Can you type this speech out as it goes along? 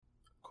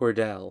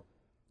Cordell,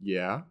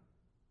 Yeah?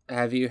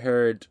 have you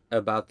heard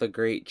about the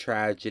great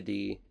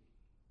tragedy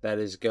that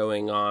is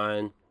going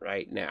on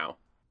right now?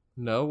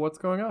 No, what's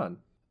going on?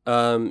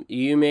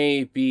 You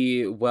may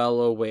be well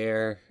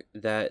aware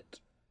that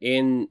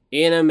in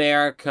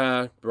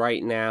America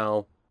right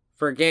now,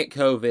 forget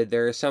COVID,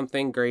 there is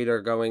something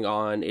greater going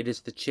on. It is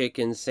the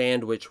chicken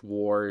sandwich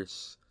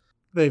wars.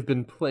 They've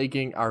been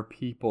plaguing our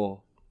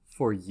people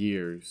for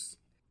years.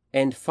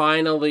 And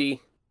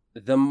finally,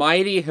 the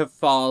mighty have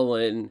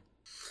fallen.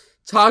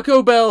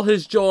 Taco Bell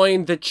has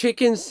joined the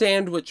chicken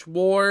sandwich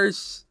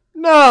wars.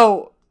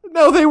 No!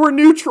 No, they were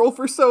neutral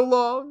for so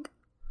long!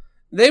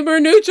 They were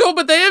neutral,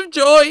 but they have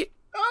joy.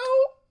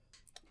 Oh!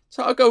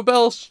 Taco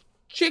Bell's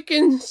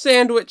chicken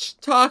sandwich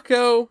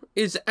taco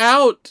is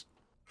out.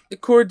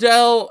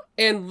 Cordell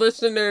and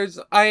listeners,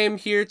 I am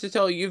here to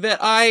tell you that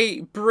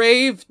I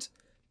braved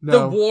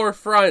the war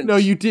front. No,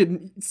 you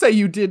didn't. Say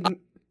you didn't.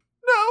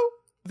 No!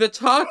 The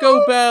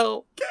Taco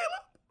Bell. Caleb!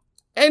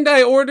 And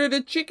I ordered a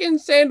chicken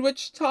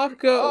sandwich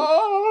taco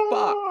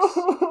box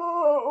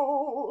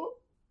Oh!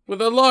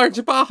 with a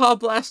large Baja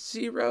Blast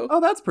Zero.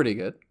 Oh, that's pretty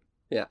good.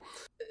 Yeah.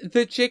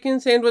 The chicken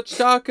sandwich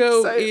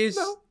taco Say is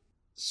no.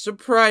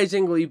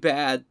 surprisingly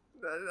bad.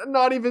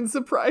 Not even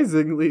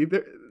surprisingly.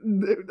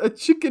 A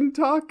chicken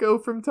taco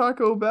from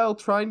Taco Bell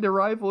trying to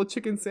rival a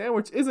chicken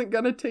sandwich isn't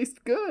gonna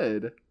taste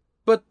good.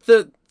 But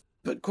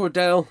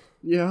Cordell,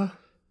 Yeah?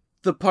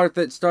 the part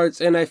that starts,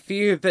 and I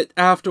fear that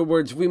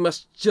afterwards we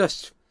must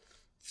just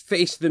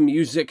face the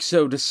music,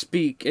 so to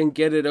speak, and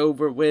get it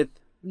over with.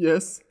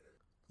 Yes?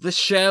 The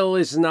shell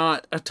is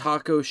not a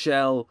taco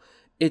shell.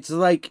 It's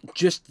like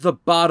just the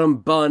bottom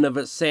bun of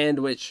a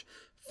sandwich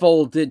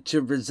folded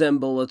to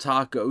resemble a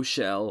taco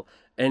shell,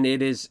 and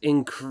it is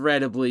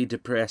incredibly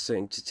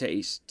depressing to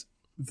taste.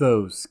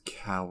 Those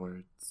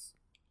cowards.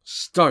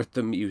 Start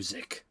the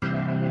music.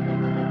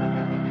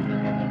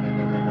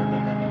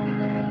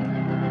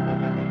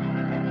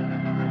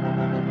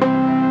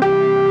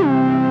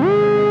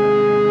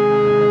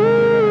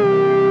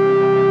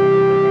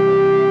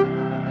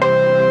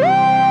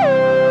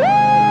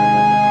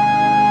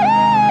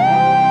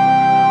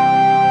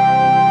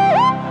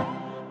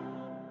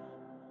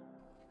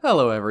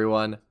 Hello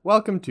everyone,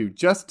 welcome to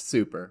Just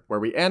Super, where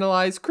we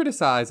analyze,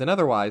 criticize, and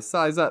otherwise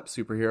size up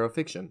superhero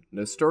fiction.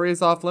 No story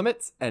is off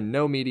limits, and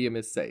no medium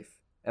is safe.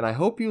 And I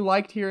hope you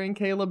liked hearing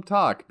Caleb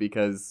talk,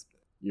 because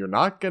you're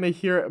not gonna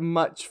hear it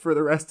much for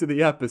the rest of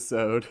the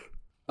episode.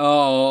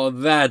 Oh,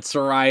 that's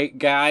right,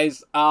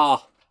 guys.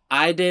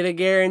 I did a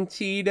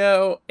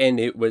Garantido, and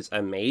it was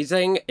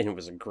amazing, and it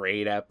was a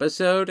great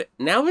episode.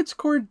 Now it's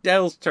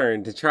Cordell's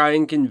turn to try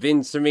and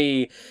convince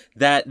me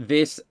that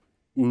this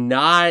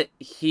not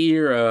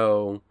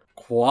hero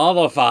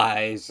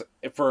qualifies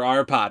for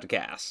our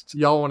podcast.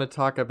 Y'all want to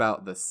talk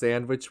about the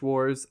Sandwich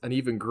Wars? An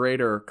even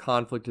greater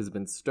conflict has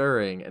been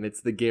stirring, and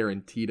it's the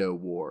Garantido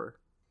War.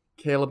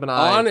 Caleb and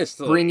I,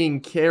 Honestly,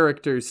 bringing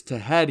characters to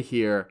head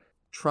here,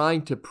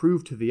 trying to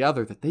prove to the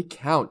other that they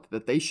count,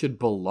 that they should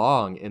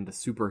belong in the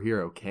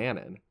superhero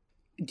canon.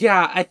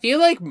 yeah, I feel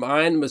like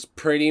mine was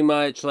pretty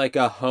much like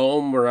a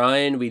home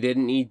run we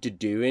didn't need to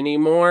do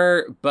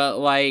anymore, but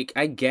like,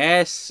 I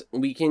guess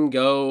we can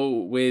go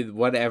with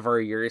whatever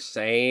you're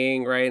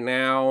saying right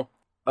now.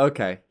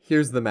 Okay,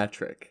 here's the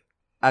metric.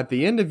 At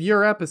the end of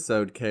your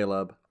episode,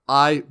 Caleb,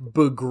 I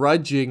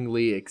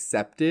begrudgingly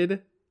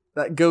accepted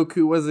that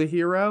Goku was a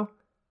hero.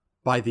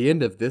 By the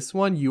end of this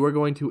one, you are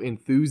going to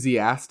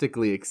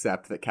enthusiastically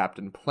accept that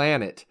Captain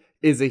Planet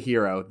is a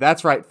hero.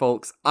 That's right,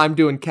 folks. I'm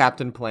doing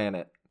Captain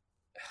Planet.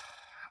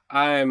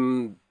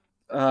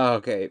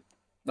 Okay.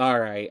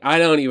 Alright, I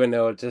don't even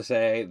know what to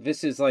say.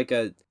 This is like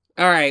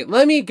Alright,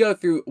 let me go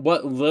through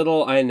what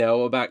little I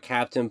know about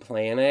Captain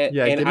Planet,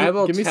 Yeah, and I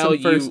will give me tell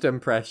some first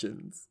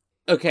impressions.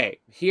 Okay,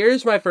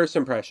 here's my first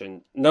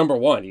impression. Number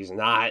one, he's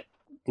not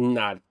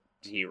a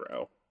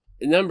hero.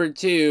 Number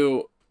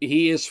two,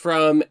 he is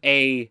from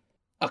a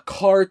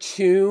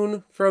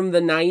cartoon from the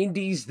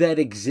 90s that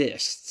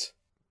exists.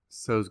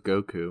 So's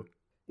Goku.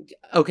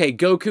 Okay,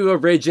 Goku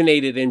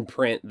originated in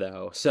print,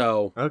 though,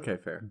 so Okay,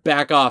 fair.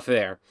 back off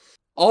there.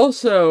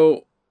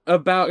 Also,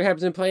 about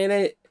Captain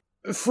Planet,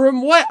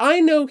 from what I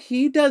know,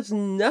 he does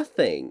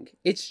nothing.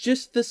 It's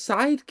just the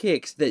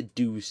sidekicks that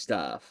do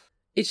stuff.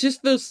 It's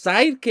just those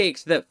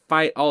sidekicks that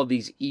fight all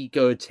these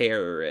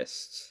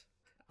eco-terrorists.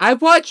 I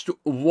watched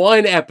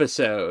one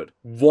episode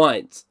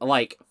once,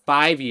 like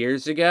 5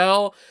 years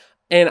ago,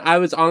 and I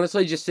was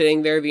honestly just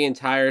sitting there the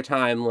entire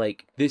time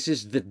like, this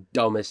is the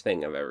dumbest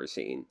thing I've ever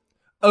seen.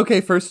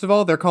 Okay, first of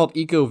all, they're called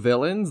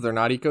eco-villains. They're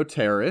not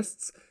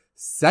eco-terrorists.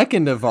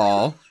 Second of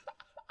all,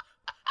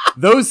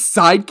 those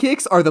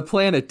sidekicks are the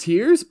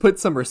Planeteers. Put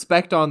some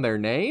respect on their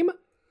name.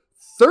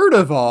 Third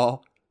of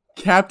all,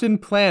 Captain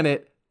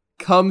Planet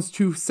comes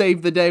to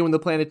save the day when the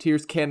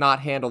Planeteers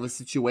cannot handle the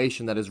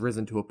situation that has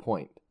risen to a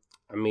point.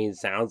 I mean,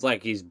 sounds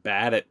like he's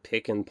bad at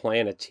picking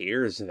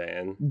Planeteers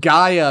then.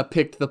 Gaia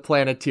picked the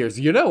Planeteers.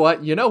 You know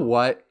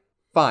what?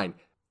 Fine.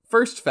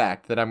 First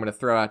fact that I'm going to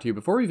throw out to you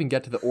before we even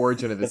get to the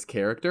origin of this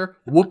character,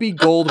 Whoopi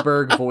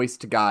Goldberg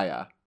voiced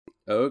Gaia.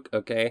 Oh,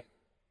 okay.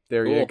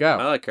 There you Cool. go.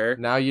 I like her.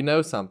 Now you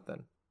know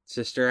something.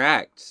 Sister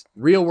Act.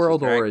 Real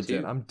world Sister Act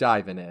origin. 2. I'm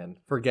diving in.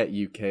 Forget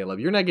you, Caleb.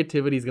 Your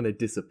negativity is going to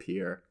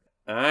disappear.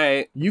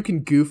 Alright. You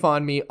can goof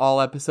on me all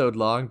episode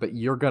long, but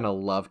you're going to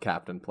love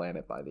Captain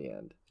Planet by the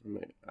end.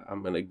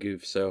 I'm gonna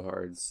goof so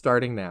hard.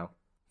 Starting now.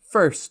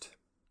 First,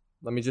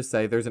 let me just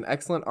say there's an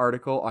excellent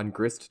article on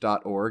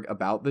grist.org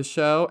about the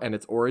show and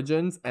its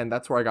origins, and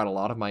that's where I got a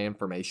lot of my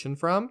information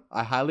from.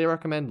 I highly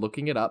recommend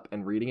looking it up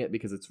and reading it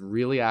because it's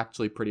really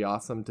actually pretty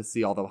awesome to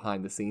see all the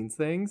behind the scenes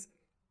things,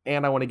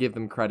 and I want to give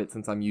them credit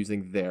since I'm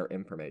using their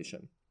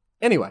information.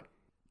 Anyway,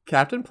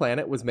 Captain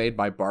Planet was made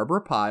by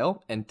Barbara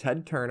Pyle and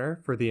Ted Turner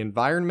for the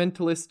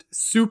environmentalist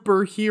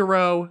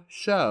superhero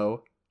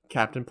show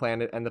Captain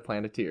Planet and the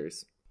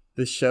Planeteers.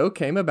 The show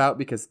came about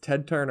because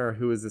Ted Turner,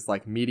 who was this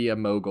like media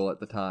mogul at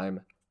the time,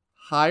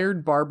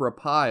 hired Barbara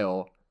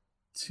Pyle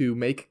to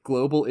make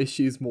global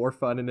issues more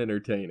fun and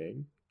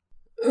entertaining.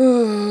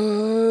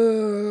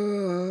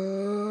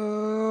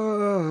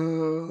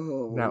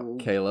 Now,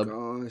 Caleb,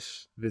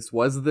 gosh. This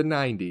was the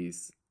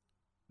 90s.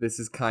 This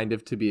is kind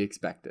of to be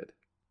expected.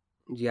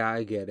 Yeah,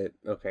 I get it.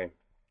 Okay.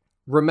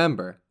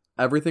 Remember,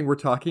 everything we're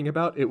talking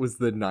about, it was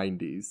the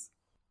 90s.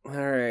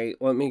 Alright,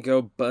 let me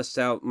go bust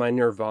out my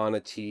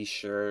Nirvana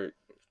t-shirt.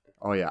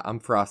 Oh yeah,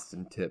 I'm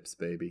frosting tips,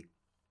 baby.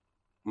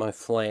 My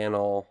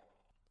flannel.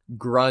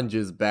 Grunge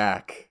is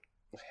back.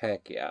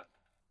 Heck yeah.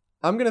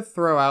 I'm going to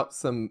throw out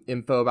some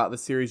info about the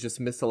series, just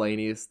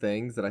miscellaneous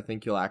things that I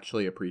think you'll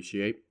actually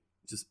appreciate.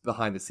 Just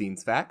behind the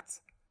scenes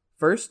facts.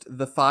 First,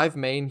 the 5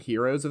 main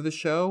heroes of the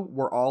show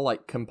were all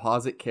like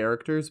composite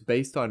characters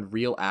based on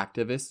real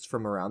activists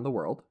from around the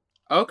world.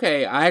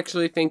 Okay, I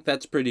actually think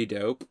that's pretty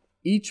dope.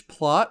 Each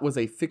plot was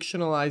a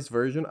fictionalized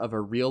version of a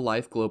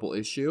real-life global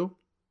issue.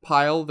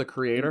 Pyle, the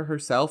creator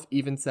herself,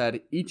 even said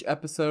each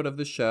episode of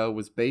the show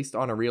was based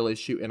on a real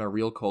issue in a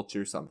real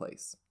culture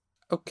someplace.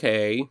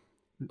 Okay.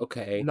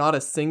 Not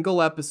a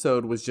single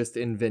episode was just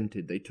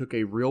invented. They took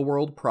a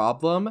real-world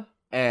problem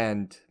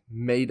and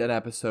made an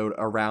episode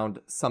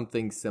around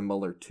something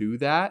similar to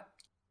that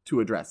to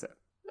address it.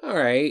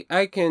 Alright,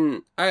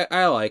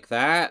 I like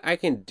that. I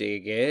can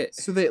dig it.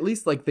 So they at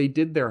least, like, they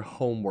did their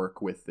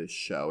homework with this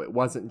show. It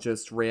wasn't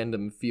just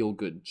random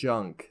feel-good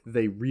junk.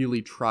 They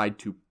really tried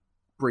to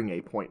bring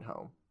a point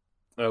home.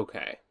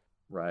 Okay.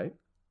 Right?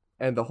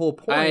 And the whole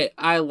point...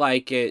 I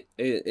like it.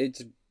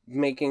 It's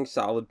making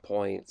solid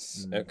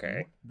points. Mm-hmm.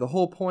 Okay. The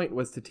whole point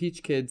was to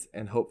teach kids,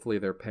 and hopefully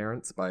their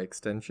parents by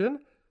extension,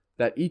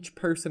 that each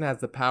person has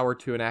the power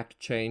to enact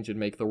change and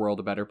make the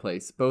world a better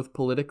place, both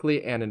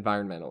politically and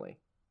environmentally.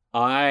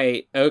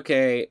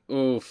 Okay.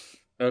 Oof.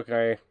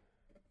 Okay.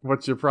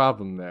 What's your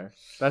problem there?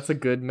 That's a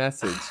good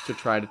message to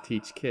try to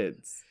teach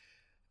kids.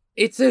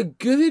 It's a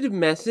good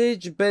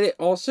message, but it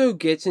also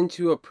gets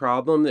into a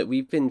problem that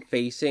we've been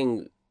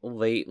facing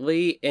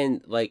lately,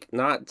 and like,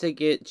 not to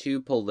get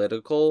too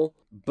political,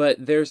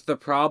 but there's the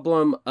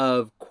problem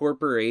of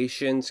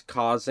corporations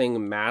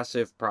causing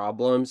massive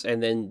problems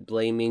and then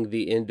blaming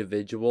the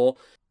individual.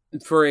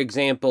 For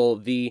example,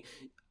 the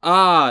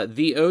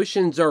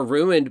oceans are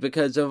ruined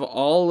because of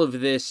all of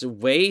this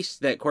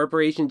waste that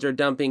corporations are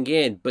dumping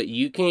in, but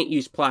you can't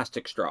use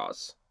plastic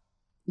straws.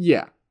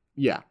 Yeah,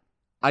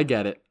 I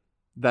get it.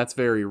 That's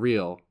very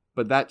real,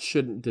 but that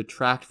shouldn't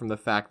detract from the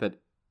fact that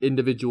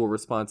individual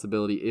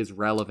responsibility is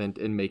relevant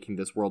in making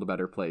this world a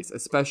better place,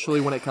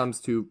 especially when it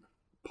comes to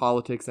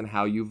politics and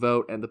how you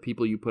vote and the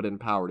people you put in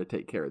power to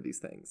take care of these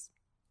things.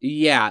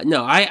 Yeah,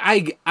 no,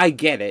 I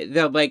get it.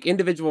 The, like,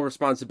 individual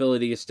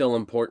responsibility is still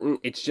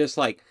important. It's just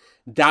like,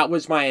 that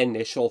was my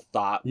initial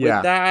thought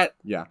with that.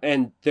 Yeah.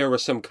 And there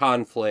was some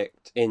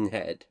conflict in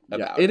head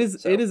about it.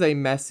 It is a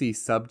messy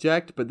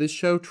subject, but this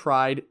show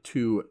tried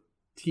to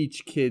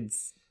teach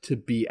kids to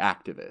be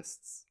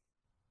activists.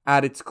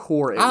 At its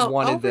core, it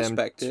wanted them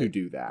to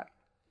do that.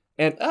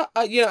 And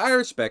I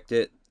respect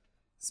it.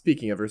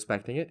 Speaking of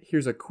respecting it,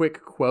 here's a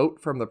quick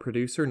quote from the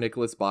producer,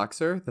 Nicholas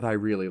Boxer, that I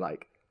really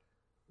like.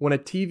 When a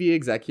TV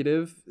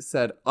executive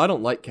said, "I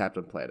don't like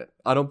Captain Planet,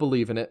 I don't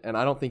believe in it, and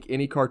I don't think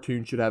any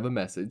cartoon should have a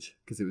message,"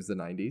 because it was the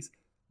 90s,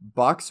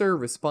 Boxer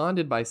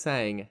responded by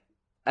saying,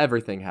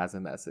 "Everything has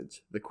a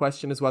message. The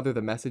question is whether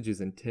the message is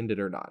intended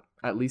or not.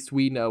 At least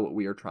we know what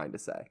we are trying to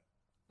say."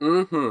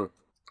 Mm-hmm.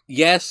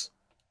 Yes.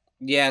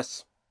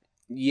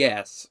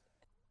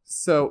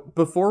 So,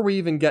 before we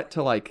even get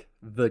to, like,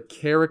 the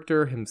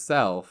character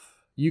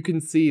himself, you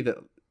can see that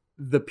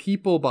the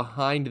people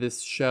behind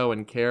this show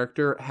and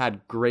character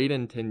had great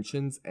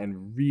intentions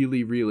and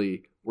really,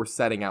 really were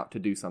setting out to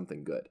do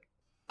something good.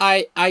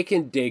 I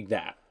can dig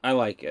that. I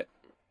like it.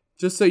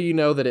 Just so you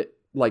know that it,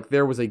 like,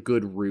 there was a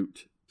good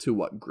root to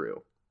what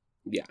grew.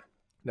 Yeah.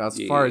 Now,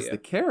 as far as the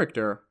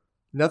character,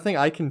 nothing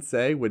I can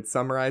say would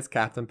summarize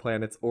Captain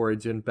Planet's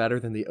origin better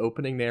than the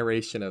opening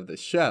narration of the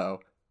show,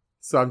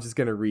 so I'm just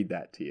going to read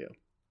that to you.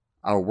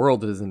 Our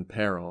world is in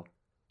peril.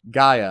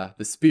 Gaia,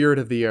 the spirit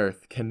of the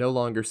earth, can no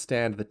longer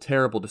stand the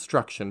terrible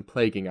destruction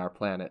plaguing our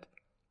planet.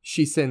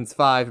 She sends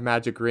 5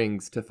 magic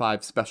rings to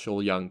 5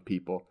 special young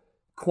people.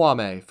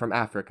 Kwame from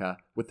Africa,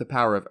 with the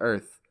power of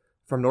earth.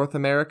 From North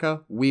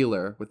America,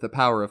 Wheeler, with the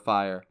power of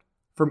fire.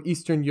 From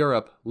Eastern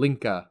Europe,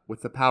 Linka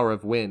with the power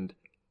of wind.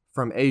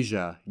 From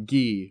Asia,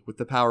 Gi with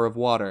the power of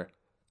water.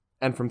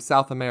 And from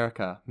South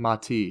America,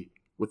 Mati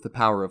with the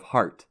power of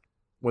heart.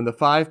 When the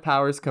 5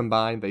 powers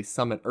combine, they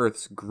summon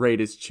Earth's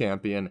greatest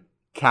champion,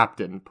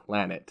 Captain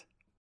Planet.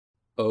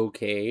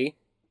 Okay.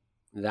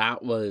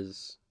 That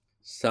was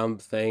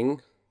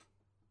something.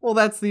 Well,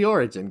 that's the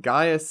origin.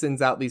 Gaia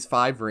sends out these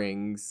 5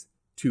 rings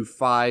to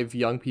 5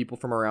 young people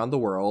from around the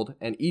world,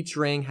 and each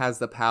ring has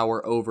the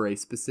power over a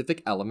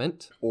specific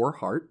element or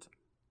heart.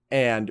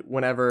 And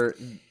whenever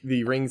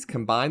the rings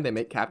combine, they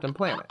make Captain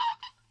Planet.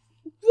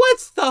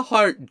 What's the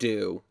heart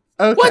do?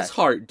 Okay. What's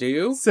heart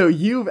do? So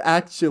you've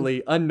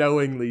actually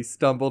unknowingly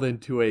stumbled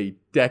into a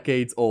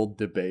decades-old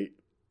debate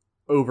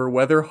over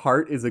whether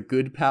heart is a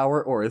good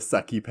power or a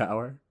sucky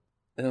power.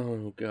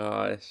 Oh,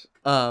 gosh.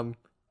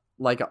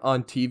 Like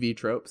on TV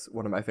Tropes,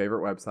 one of my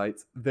favorite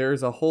websites,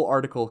 there's a whole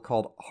article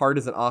called Heart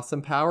is an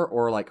Awesome Power,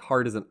 or like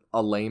Heart is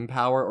a Lame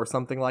Power, or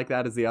something like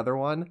that is the other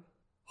one.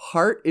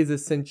 Heart is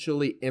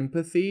essentially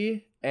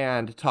empathy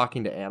and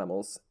talking to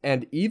animals,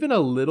 and even a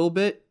little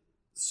bit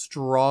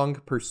strong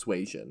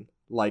persuasion.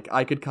 Like,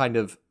 I could kind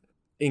of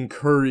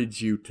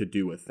encourage you to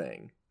do a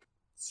thing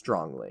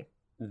strongly.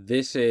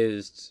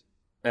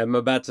 I'm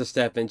about to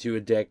step into a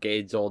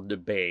decades-old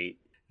debate.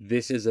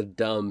 This is a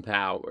dumb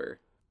power.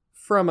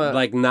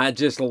 Like, not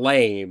just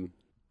lame,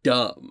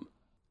 dumb.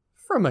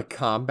 From a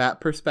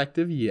combat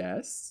perspective,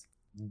 yes.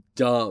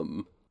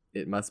 Dumb.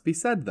 It must be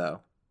said, though.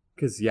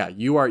 Because, yeah,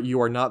 you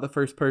are not the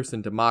first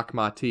person to mock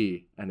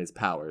Mati and his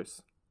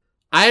powers.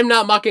 I am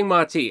not mocking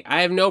Mati.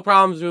 I have no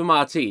problems with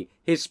Mati.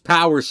 His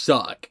powers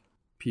suck.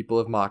 People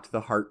have mocked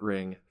the heart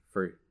ring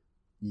for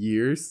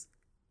years.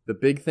 The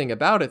big thing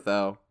about it,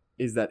 though,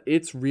 is that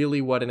it's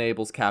really what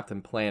enables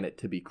Captain Planet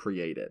to be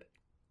created.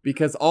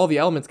 Because all the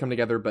elements come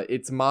together, but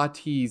it's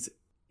Mati's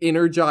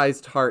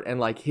energized heart and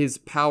like his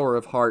power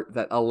of heart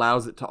that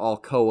allows it to all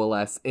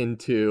coalesce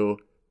into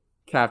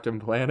Captain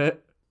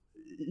Planet.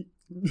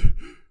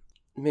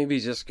 Maybe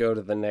just go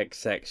to the next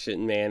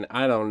section, man.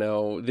 I don't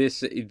know.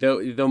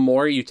 The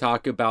more you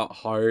talk about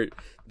heart,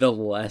 the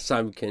less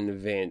I'm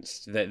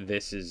convinced that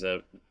this is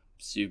a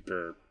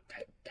superhero.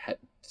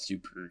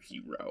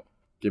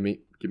 Give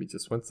me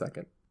just 1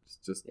 second.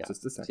 Just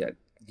a second.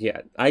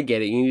 Yeah, I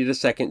get it. You need a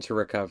second to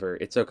recover.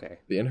 It's okay.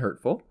 Being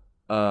hurtful.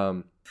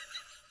 Oh,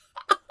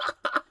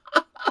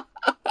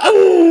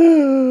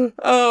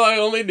 I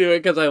only do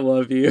it because I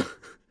love you.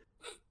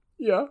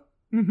 Yeah.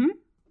 Mm-hmm.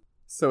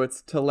 So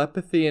it's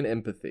telepathy and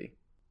empathy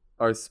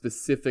are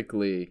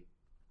specifically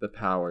the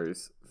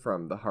powers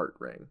from the heart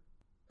ring.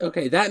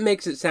 Okay, that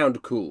makes it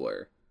sound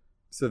cooler.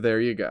 So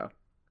there you go.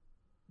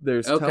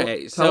 There's so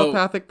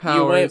telepathic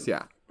powers,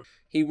 yeah.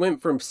 He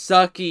went from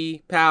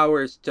sucky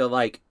powers to,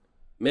 like,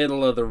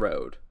 middle of the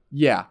road.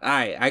 Yeah.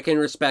 I can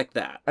respect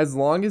that. As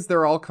long as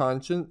they're all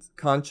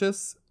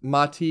conscious,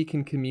 Mati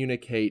can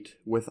communicate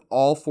with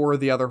all 4 of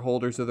the other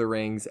holders of the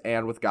rings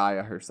and with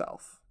Gaia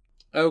herself.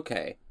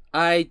 Okay.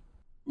 I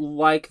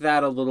like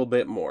that a little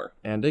bit more.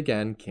 And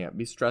again, can't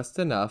be stressed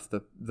enough,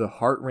 the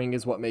heart ring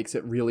is what makes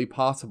it really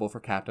possible for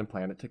Captain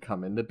Planet to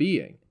come into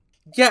being.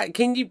 Yeah,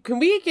 can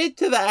we get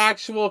to the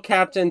actual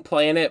Captain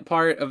Planet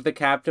part of the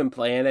Captain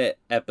Planet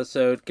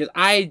episode? Because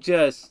I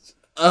just...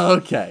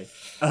 Okay,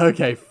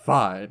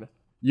 fine.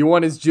 You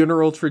want his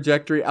general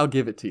trajectory? I'll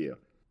give it to you.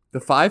 The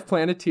 5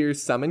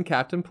 Planeteers summon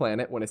Captain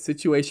Planet when a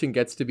situation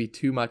gets to be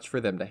too much for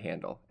them to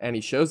handle. And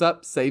he shows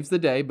up, saves the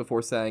day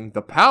before saying,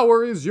 "The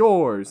power is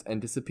yours," and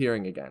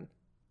disappearing again.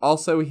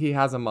 Also, he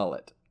has a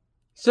mullet.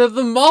 So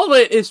the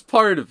mullet is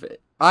part of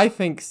it. I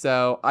think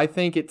so. I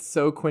think it's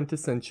so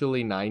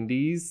quintessentially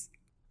 90s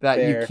that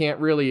you can't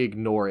really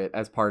ignore it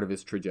as part of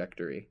his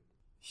trajectory.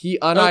 He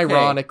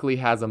unironically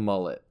has a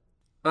mullet.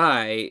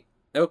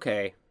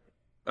 Okay.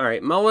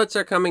 Alright, mullets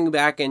are coming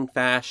back in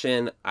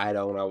fashion. I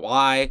don't know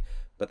why,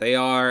 but they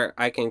are.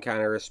 I can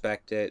kind of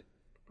respect it.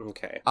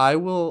 Okay. I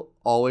will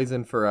always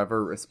and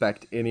forever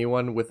respect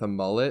anyone with a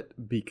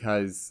mullet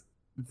because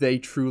they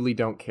truly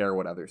don't care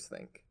what others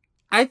think.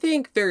 I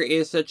think there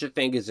is such a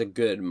thing as a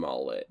good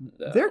mullet,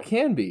 though. There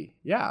can be,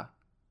 yeah.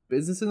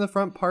 Business in the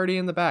front, party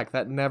in the back.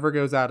 That never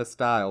goes out of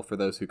style for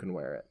those who can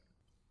wear it.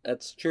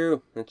 That's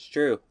true.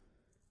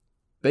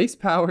 Base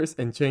powers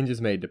and changes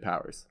made to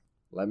powers.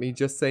 Let me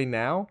just say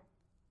now,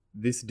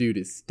 this dude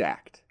is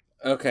stacked.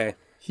 Okay.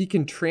 He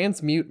can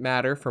transmute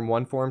matter from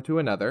one form to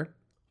another.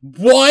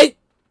 What?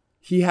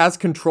 He has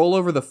control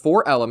over the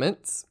 4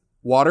 elements.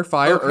 Water,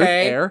 fire, earth,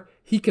 air.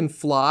 He can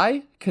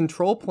fly,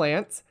 control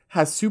plants,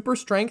 has super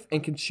strength,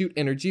 and can shoot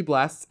energy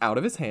blasts out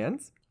of his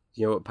hands.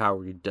 You know what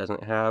power he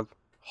doesn't have?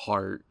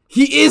 Heart.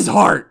 He is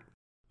heart!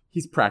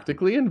 He's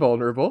practically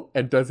invulnerable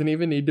and doesn't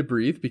even need to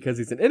breathe because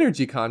he's an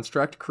energy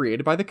construct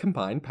created by the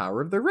combined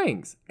power of the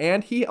rings.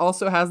 And he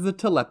also has the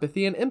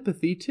telepathy and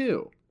empathy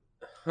too.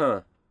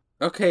 Huh.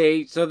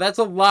 Okay, so that's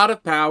a lot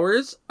of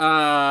powers.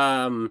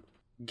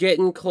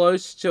 Getting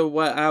close to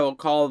what I will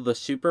call the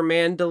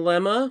Superman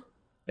dilemma.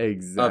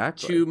 Exactly. Of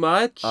too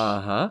much.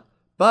 Uh-huh.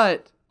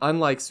 But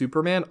unlike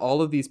Superman,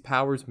 all of these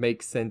powers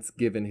make sense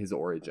given his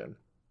origin.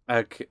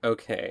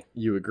 Okay.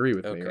 You agree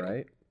with me, Okay.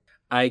 right?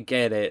 I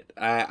get it.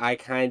 I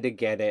kind of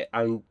get it.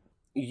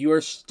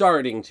 You're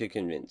starting to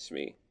convince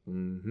me.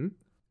 Mm-hmm.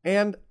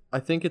 And I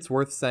think it's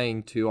worth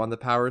saying, too, on the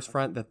powers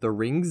front, that the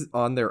rings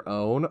on their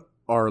own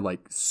are,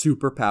 like,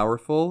 super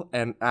powerful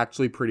and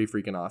actually pretty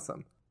freaking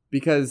awesome.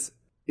 Because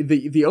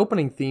the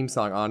opening theme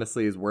song,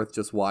 honestly, is worth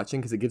just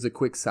watching because it gives a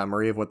quick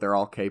summary of what they're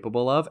all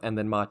capable of, and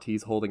then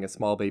Matisse holding a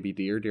small baby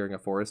deer during a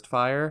forest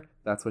fire.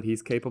 That's what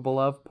he's capable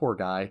of. Poor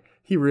guy.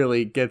 He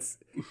really gets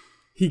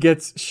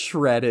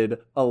shredded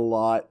a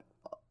lot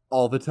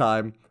all the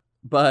time.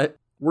 But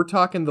we're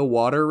talking the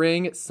water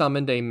ring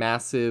summoned a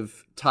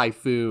massive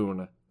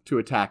typhoon to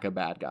attack a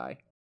bad guy.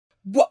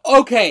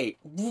 Okay.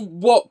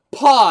 What?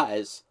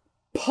 Pause.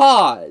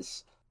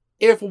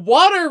 If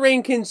Water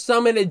Ring can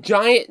summon a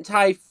giant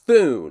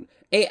typhoon,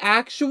 a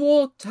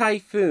actual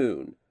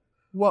typhoon,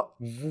 what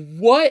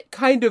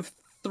kind of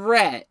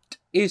threat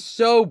is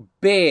so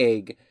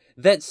big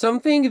that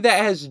something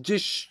that has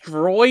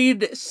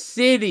destroyed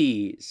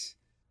cities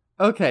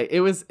Okay, it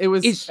was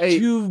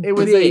too a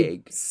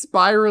big?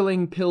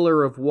 spiraling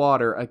pillar of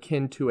water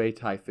akin to a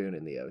typhoon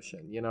in the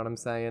ocean. You know what I'm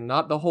saying?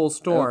 Not the whole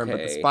storm, but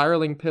the Okay.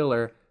 spiraling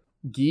pillar.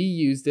 Guy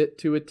used it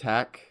to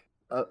attack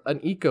an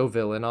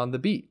eco-villain on the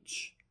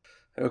beach.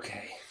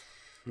 Okay.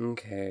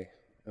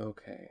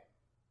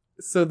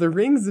 So the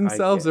rings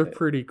themselves get are it.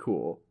 pretty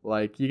cool.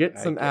 Like, you get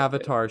some get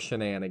Avatar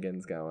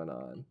shenanigans going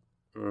on.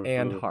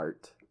 And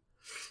heart.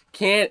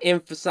 Can't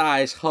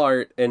emphasize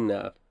heart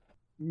enough.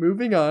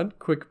 Moving on,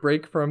 quick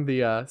break from the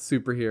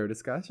superhero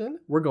discussion.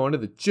 We're going to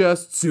the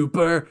Just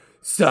Super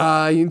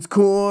Science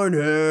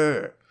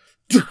Corner.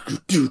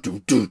 Just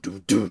Super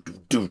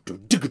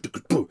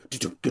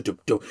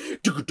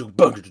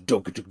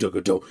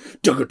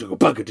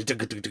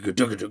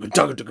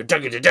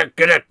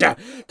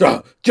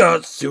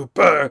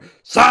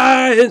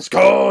Science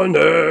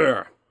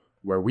Corner,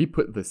 where we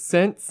put the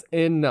sense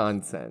in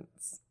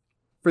nonsense.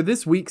 For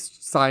this week's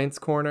Science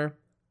Corner,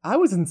 I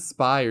was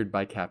inspired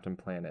by Captain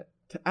Planet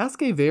to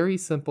ask a very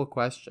simple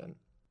question.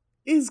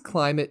 Is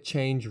climate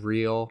change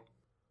real?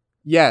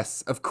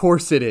 Yes, of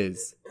course it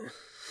is.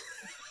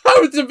 I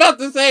was about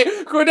to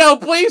say, Cornell,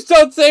 please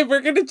don't say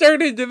we're going to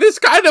turn into this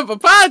kind of a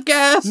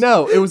podcast.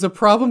 No, it was a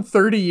problem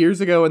 30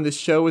 years ago when this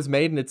show was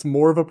made, and it's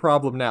more of a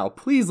problem now.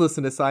 Please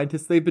listen to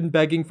scientists. They've been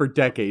begging for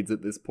decades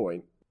at this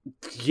point.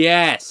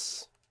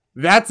 Yes.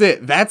 That's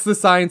it. That's the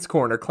Science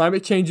Corner.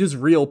 Climate change is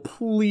real.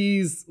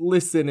 Please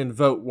listen and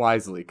vote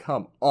wisely.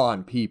 Come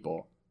on,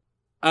 people.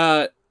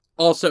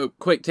 Also,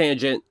 quick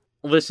tangent.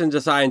 Listen to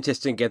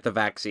scientists and get the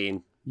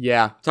vaccine.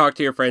 Yeah. Talk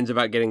to your friends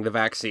about getting the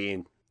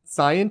vaccine.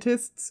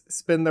 Scientists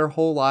spend their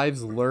whole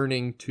lives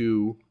learning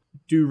to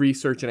do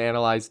research and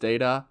analyze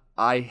data.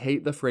 I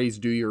hate the phrase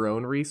do your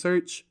own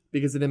research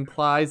because it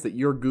implies that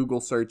your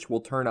Google search will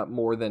turn up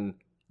more than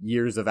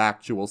years of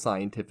actual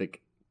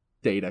scientific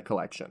data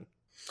collection.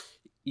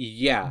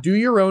 Yeah. Do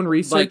your own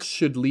research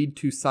should lead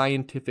to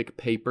scientific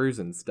papers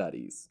and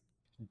studies.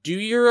 Do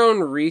your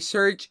own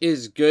research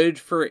is good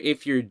for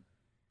if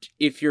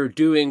you're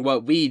doing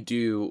what we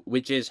do,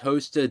 which is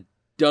host a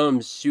dumb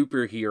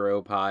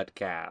superhero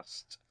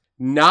podcast.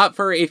 Not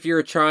for if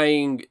you're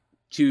trying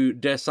to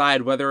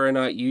decide whether or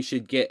not you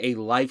should get a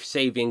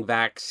life-saving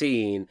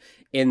vaccine.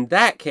 In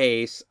that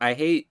case, I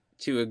hate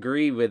to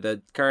agree with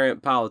a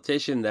current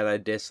politician that I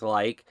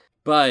dislike,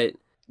 but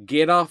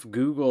get off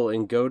Google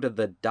and go to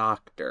the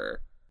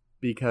doctor.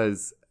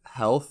 Because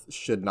health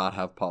should not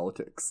have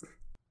politics.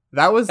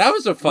 That was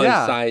a fun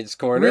science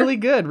corner. Really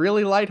good,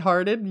 really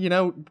lighthearted,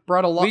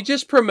 brought a lot. We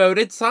just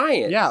promoted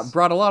science. Yeah,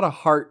 brought a lot of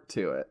heart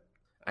to it.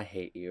 I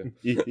hate you.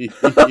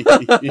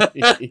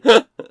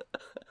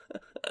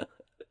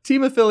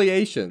 Team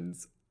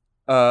affiliations.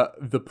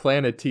 The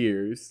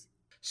Planeteers.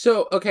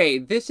 So, okay,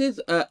 this is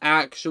an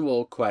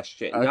actual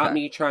question, not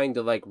me trying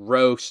to,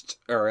 roast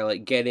or,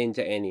 get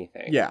into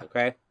anything. Yeah.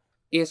 Okay?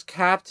 Is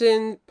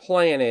Captain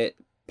Planet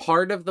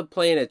part of the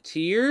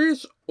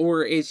Planeteers,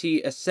 or is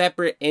he a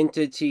separate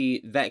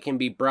entity that can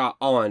be brought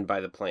on by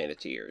the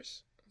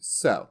Planeteers?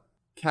 So,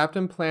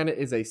 Captain Planet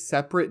is a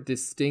separate,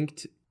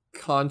 distinct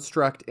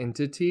construct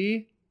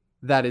entity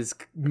that is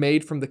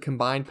made from the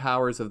combined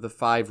powers of the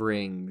 5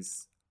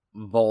 rings.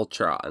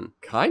 Voltron.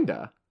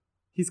 Kinda.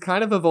 He's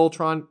kind of a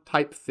Voltron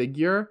type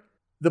figure.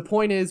 The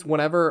point is,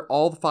 whenever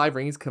all the 5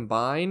 rings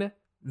combine,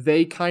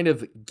 they kind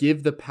of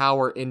give the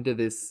power into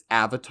this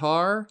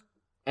avatar,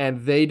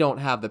 and they don't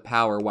have the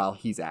power while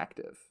he's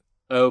active.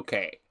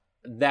 Okay.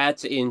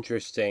 That's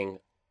interesting.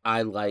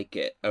 I like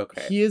it.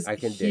 Okay. He is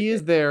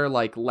it. Their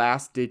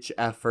last ditch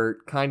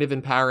effort, kind of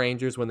in Power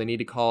Rangers when they need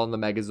to call in the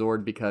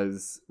Megazord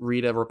because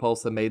Rita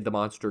Repulsa made the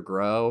monster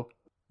grow.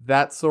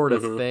 That sort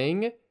of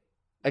thing.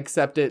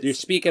 Except it's... You're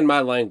speaking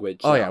my language.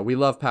 Oh yeah, we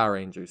love Power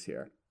Rangers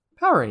here.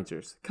 Power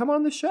Rangers, come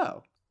on the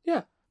show.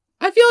 Yeah.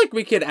 I feel like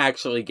we could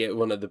actually get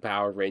one of the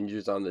Power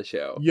Rangers on the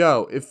show.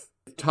 Yo, if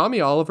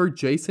Tommy Oliver,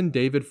 Jason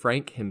David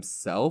Frank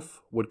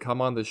himself would come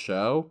on the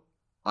show,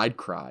 I'd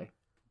cry.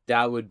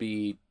 That would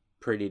be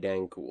pretty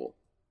dang cool.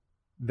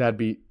 That'd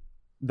be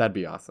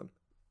awesome.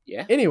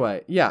 Yeah.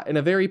 Anyway, yeah, in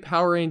a very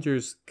Power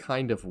Rangers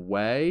kind of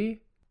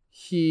way,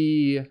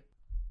 he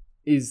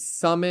is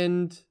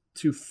summoned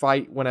to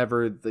fight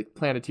whenever the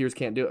Planeteers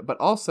can't do it. But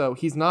also,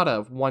 he's not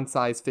a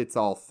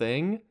one-size-fits-all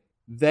thing.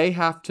 They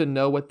have to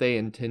know what they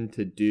intend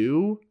to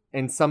do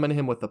and summon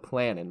him with a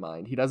plan in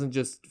mind. He doesn't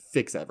just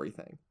fix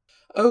everything.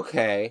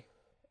 Okay.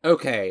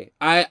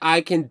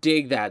 I can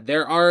dig that.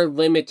 There are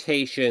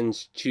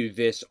limitations to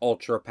this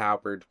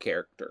ultra-powered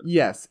character.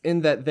 Yes,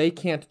 in that they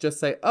can't just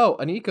say, oh,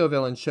 an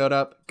eco-villain showed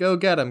up, go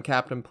get him,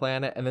 Captain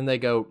Planet, and then they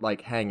go,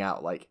 like, hang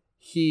out. Like,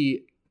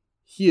 he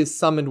is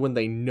summoned when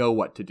they know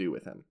what to do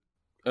with him.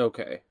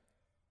 Okay.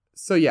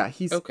 So yeah,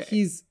 he's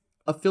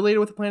affiliated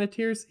with the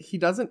Planeteers. He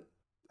doesn't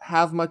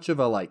have much of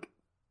a, like,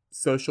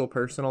 social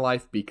personal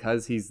life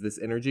because he's this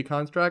energy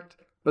construct,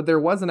 but there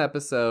was an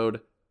episode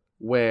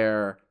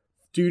where,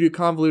 due to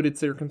convoluted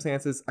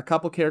circumstances, a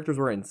couple characters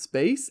were in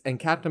space, and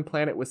Captain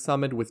Planet was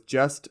summoned with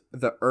just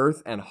the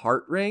Earth and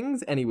heart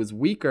rings, and he was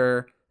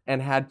weaker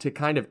and had to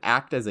kind of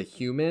act as a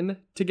human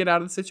to get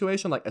out of the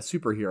situation, like a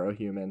superhero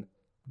human.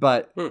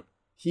 But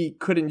he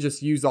couldn't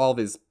just use all of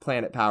his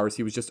planet powers.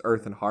 He was just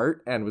Earth and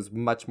heart and was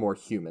much more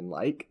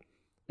human-like.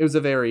 It was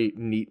a very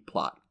neat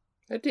plot.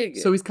 I dig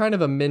it. So he's kind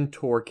of a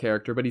mentor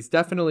character, but he's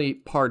definitely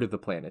part of the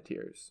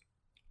Planeteers.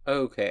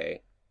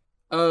 Okay.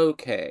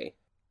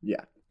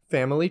 Yeah.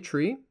 Family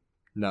tree?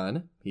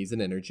 None. He's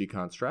an energy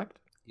construct.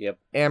 Yep.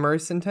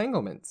 Amorous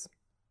entanglements?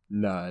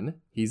 None.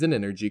 He's an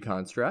energy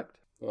construct.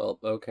 Well,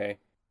 okay.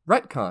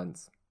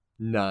 Retcons?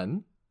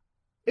 None.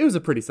 It was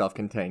a pretty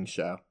self-contained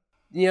show.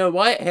 You know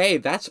what? Hey,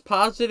 that's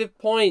positive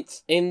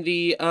points in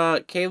the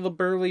Caleb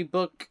Burley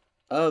book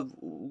of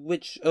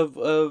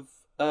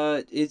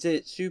Is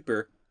It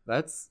Super?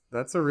 That's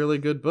a really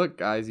good book,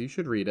 guys. You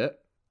should read it.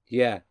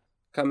 Yeah.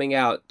 Coming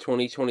out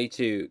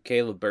 2022,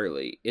 Caleb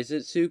Burley. Is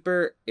it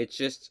super? It's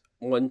just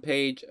one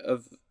page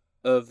of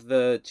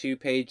the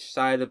 2-page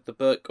side of the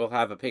book will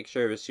have a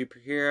picture of a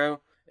superhero,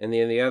 and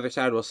then the other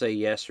side will say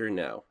yes or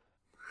no.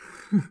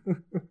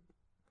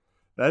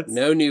 That's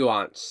no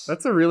nuance.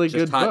 That's a really just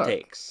good book. Hot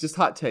takes. Just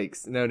hot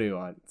takes, no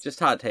nuance. Just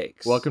hot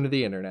takes. Welcome to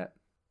the internet.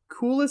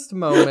 Coolest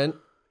moment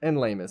and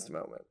lamest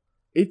moment.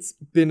 It's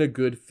been a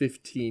good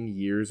 15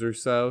 years or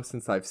so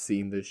since I've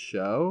seen this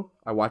show.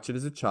 I watched it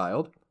as a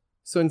child.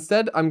 So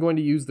instead, I'm going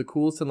to use the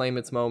coolest and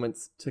lamest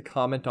moments to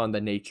comment on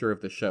the nature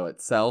of the show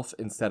itself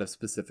instead of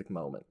specific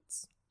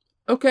moments.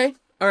 Okay.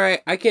 All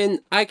right. I can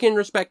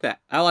respect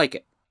that. I like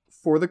it.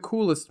 For the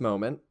coolest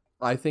moment,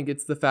 I think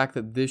it's the fact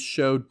that this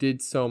show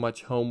did so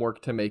much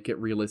homework to make it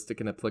realistic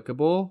and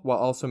applicable while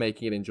also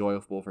making it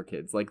enjoyable for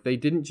kids. Like, they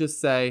didn't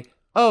just say,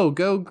 oh,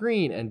 go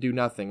green and do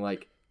nothing.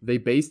 Like, they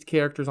based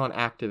characters on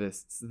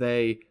activists.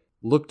 They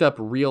looked up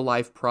real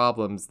life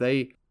problems.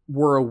 They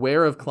were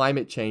aware of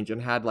climate change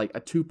and had like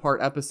a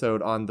 2-part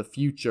episode on the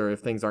future if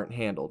things aren't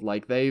handled.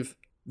 Like,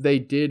 they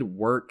did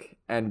work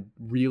and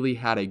really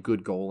had a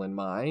good goal in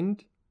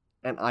mind.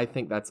 And I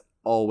think that's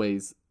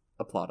always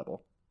applaudable.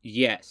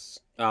 Yes,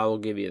 I will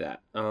give you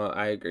that.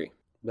 I agree.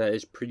 That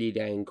is pretty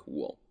dang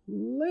cool.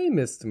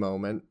 Lamest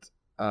moment.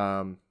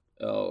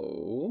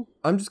 Oh.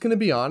 I'm just going to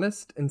be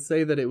honest and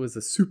say that it was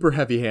a super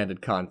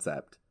heavy-handed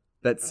concept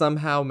that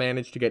somehow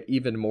managed to get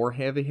even more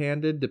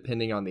heavy-handed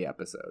depending on the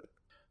episode.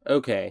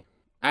 Okay.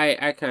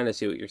 I kind of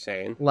see what you're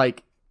saying.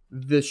 Like,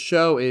 the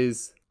show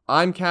is,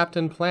 I'm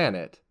Captain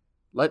Planet.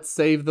 Let's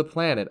save the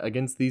planet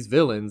against these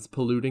villains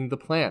polluting the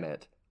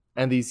planet.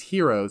 And these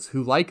heroes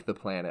who like the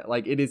planet.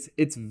 Like,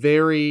 it's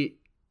very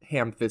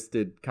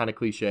ham-fisted, kind of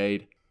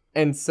cliched.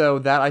 And so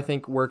that, I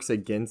think, works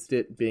against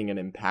it being an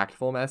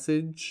impactful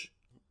message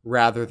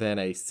rather than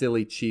a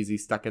silly, cheesy,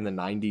 stuck in the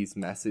 90s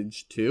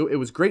message, too. It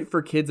was great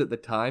for kids at the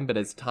time, but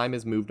as time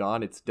has moved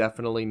on, it's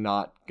definitely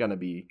not going to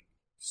be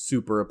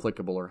super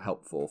applicable or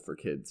helpful for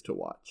kids to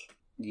watch.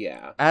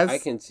 Yeah, I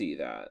can see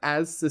that.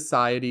 As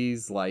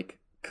society's, like,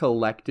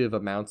 collective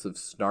amounts of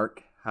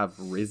snark have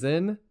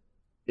risen,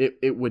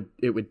 it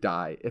would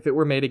die. If it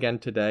were made again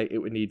today, it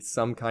would need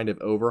some kind of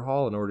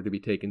overhaul in order to be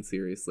taken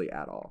seriously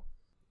at all.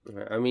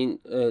 I mean,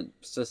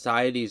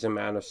 society's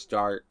amount of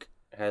Stark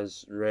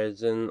has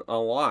risen a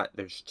lot.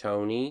 There's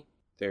Tony.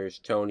 There's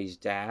Tony's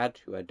dad,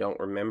 who I don't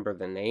remember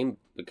the name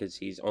because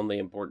he's only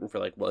important for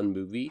like one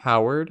movie.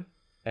 Howard,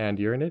 and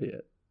you're an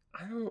idiot.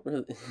 I don't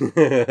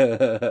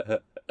really...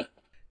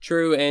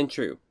 True and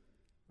true.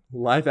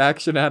 Live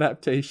action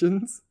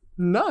adaptations?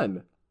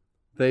 None.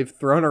 They've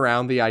thrown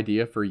around the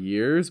idea for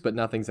years, but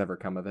nothing's ever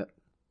come of it.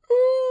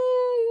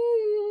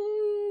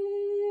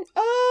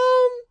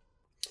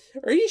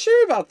 Are you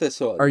sure about this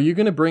one? Are you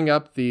going to bring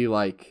up the,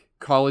 like,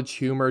 College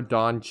Humor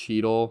Don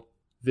Cheadle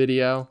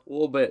video? A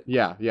little bit.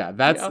 Yeah.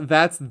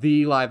 That's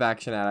the live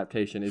action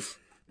adaptation.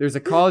 There's a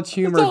College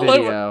Humor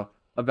video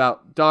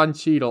about Don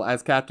Cheadle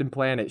as Captain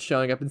Planet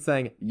showing up and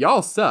saying,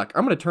 y'all suck,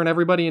 I'm going to turn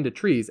everybody into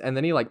trees. And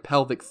then he, like,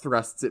 pelvic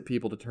thrusts at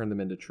people to turn them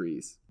into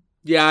trees.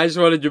 Yeah, I just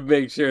wanted to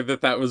make sure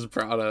that was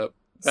brought up.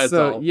 That's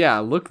all. Yeah,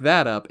 look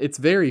that up. It's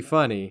very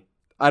funny.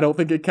 I don't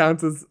think it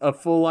counts as a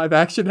full live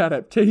action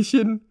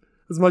adaptation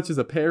as much as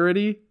a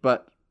parody,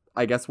 but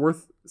I guess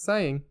worth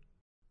saying.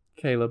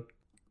 Caleb.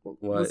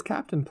 What? Was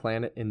Captain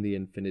Planet in the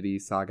Infinity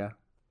Saga?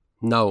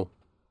 No,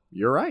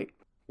 You're right.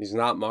 he's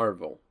not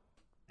Marvel.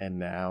 And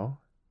now,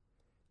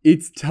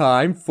 it's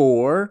time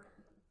for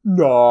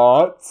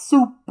Not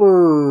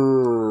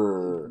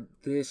Super.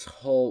 This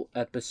whole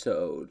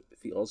episode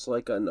feels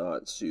like a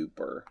not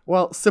super.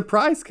 Well,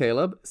 surprise,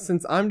 Caleb.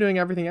 Since I'm doing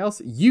everything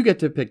else, you get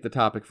to pick the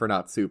topic for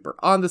Not Super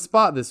on the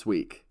spot this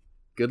week.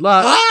 Good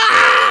luck.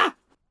 Ah!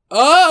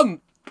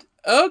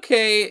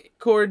 Okay,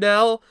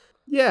 Cordell.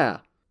 Yeah.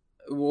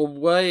 Well,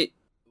 which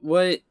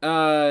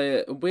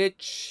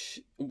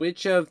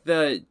of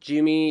the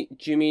Jimmy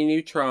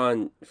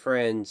Neutron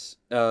friends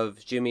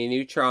of Jimmy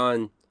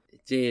Neutron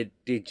did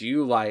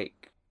you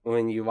like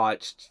when you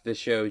watched the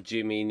show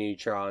Jimmy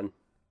Neutron?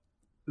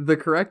 The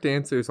correct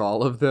answer is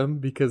all of them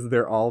because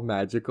they're all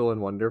magical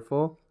and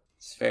wonderful.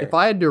 It's fair. If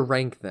I had to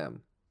rank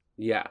them,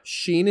 Yeah.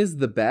 Sheen is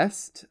the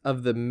best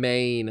of the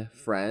main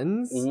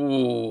friends.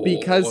 Ooh.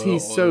 Because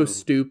he's so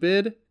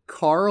stupid.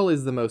 Carl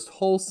is the most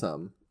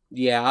wholesome.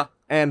 Yeah.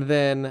 And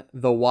then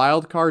the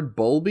wild card,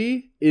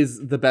 Bulby,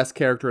 is the best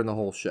character in the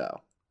whole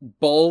show.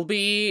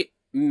 Bulby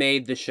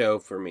made the show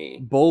for me.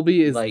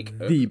 Bulby is Like,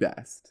 the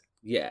best.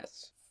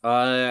 Yes.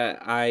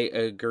 I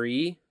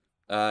agree.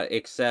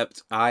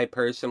 Except I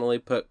personally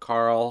put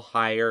Carl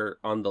higher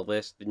on the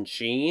list than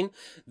Sheen.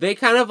 They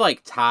kind of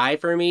like tie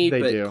for me, They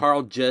but do.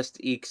 Carl just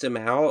ekes him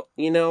out,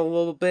 a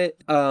little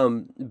bit.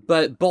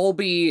 But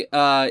Bulby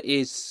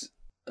is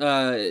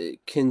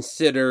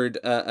considered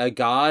a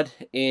god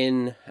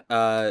in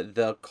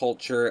the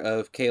culture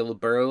of Caleb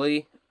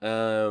Burley.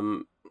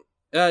 Join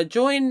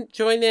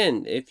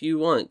in if you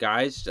want,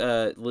 guys.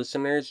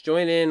 Listeners,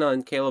 join in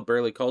on Caleb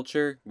Burley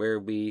culture, where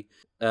we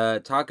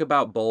talk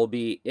about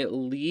Bulby at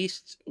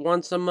least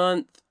once a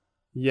month,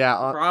 Yeah,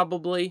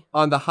 probably.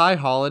 on the high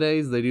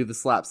holidays, they do the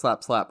slap,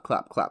 slap, slap,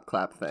 clap, clap,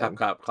 clap thing.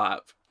 Clap, clap,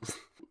 clap.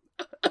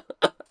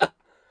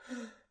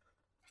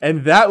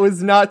 And that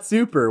was Not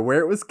Super, where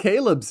it was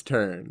Caleb's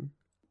turn.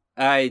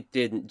 I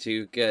didn't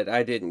do good.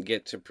 I didn't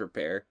get to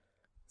prepare.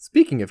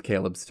 Speaking of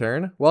Caleb's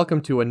turn,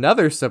 welcome to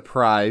another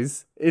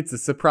surprise. It's a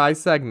surprise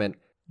segment.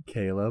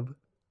 Caleb,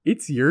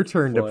 it's your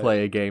turn to What?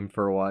 play a game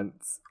for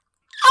once.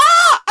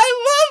 Ah!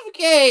 I love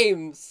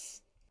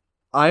games!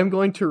 I am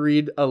going to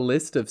read a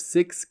list of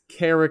 6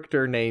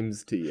 character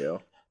names to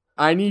you.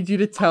 I need you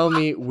to tell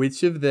me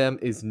which of them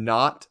is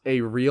not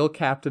a real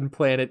Captain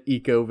Planet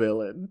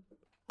eco-villain.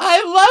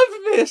 I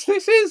love this!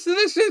 This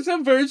is a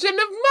version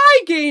of my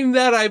game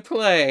that I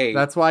play!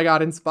 That's why I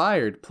got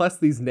inspired. Plus,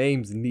 these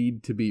names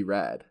need to be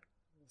read.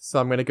 So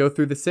I'm going to go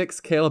through the 6.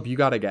 Caleb, you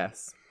got to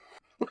guess.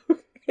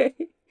 Okay.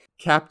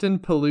 Captain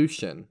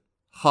Pollution,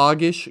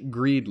 Hoggish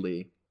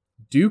Greedly,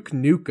 Duke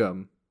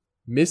Nukem,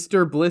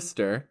 Mr.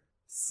 Blister,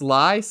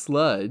 Sly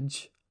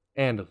Sludge,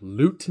 and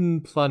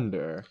Luton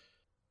Plunder.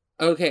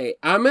 Okay,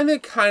 I'm gonna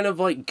kind of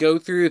like go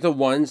through the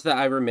ones that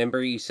I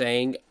remember you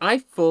saying. I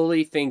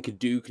fully think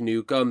Duke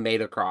Nukem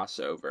made a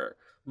crossover.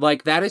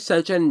 Like, that is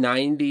such a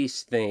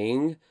 90s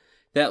thing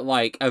that,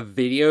 like, a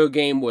video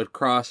game would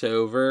cross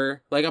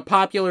over. Like, a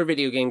popular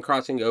video game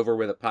crossing over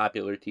with a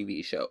popular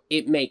TV show.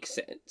 It makes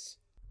sense.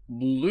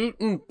 Loot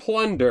and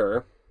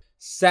Plunder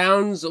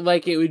sounds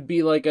like it would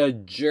be like a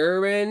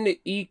German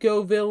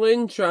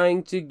eco-villain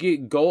trying to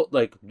get gold,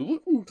 like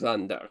Loot and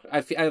Plunder.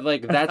 I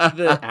like that's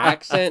the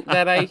accent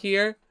that I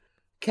hear.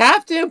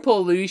 Captain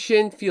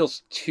Pollution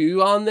feels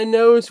too on the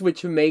nose,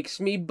 which makes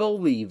me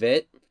believe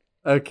it.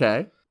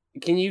 Okay.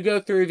 Can you go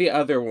through the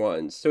other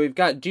ones? So we've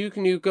got Duke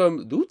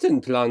Nukem, Loot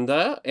and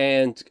Plunder,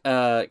 and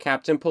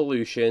Captain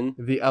Pollution.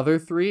 The other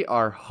 3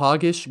 are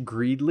Hoggish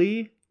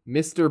Greedly,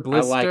 Mr.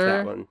 Blister, like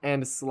that one.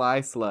 and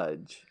Sly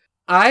Sludge.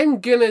 I'm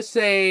gonna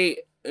say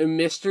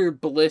Mr.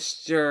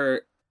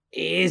 Blister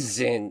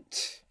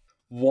isn't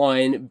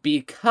one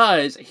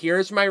because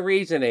here's my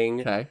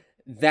reasoning. Okay.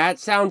 That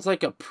sounds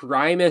like a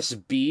Primus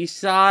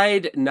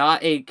B-side,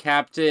 not a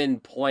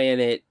Captain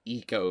Planet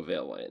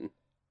eco-villain.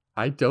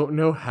 I don't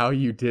know how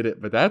you did it,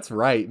 but that's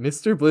right.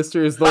 Mr.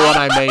 Blister is the one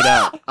I made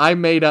up. I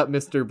made up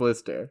Mr.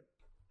 Blister.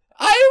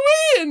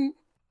 I win!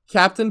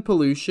 Captain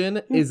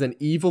Pollution is an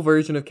evil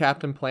version of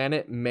Captain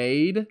Planet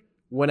made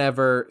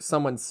whenever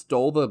someone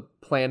stole the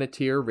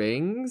Planeteer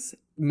rings,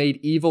 made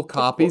evil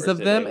copies of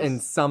it them, is.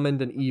 and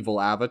summoned an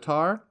evil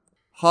avatar.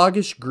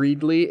 Hoggish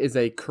Greedly is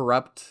a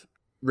corrupt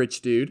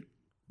rich dude.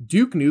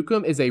 Duke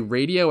Nukem is a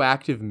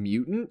radioactive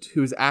mutant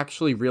who's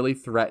actually really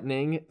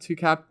threatening to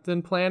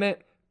Captain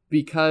Planet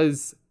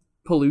because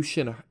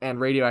pollution and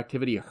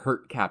radioactivity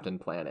hurt Captain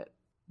Planet.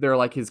 They're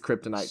like his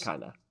kryptonite,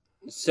 kind of.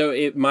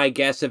 So my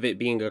guess of it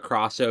being a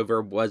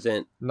crossover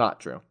wasn't... Not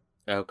true.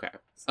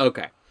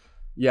 Okay.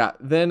 Yeah,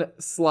 then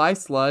Sly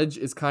Sludge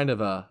is kind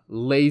of a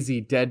lazy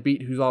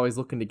deadbeat who's always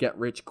looking to get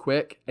rich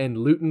quick, and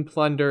Luton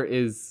Plunder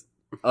is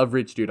a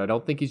rich dude. I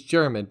don't think he's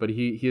German, but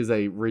he is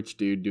a rich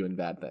dude doing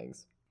bad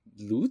things.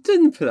 Loot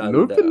and Plunder.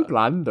 Luton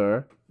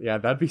Plunder? Yeah,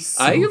 that'd be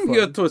so I am fun.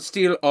 here to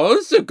steal all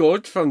the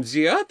gold from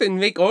the earth and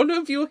make all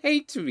of you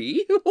hate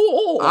me.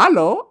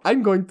 Hello,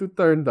 I'm going to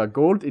turn the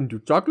gold into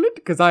chocolate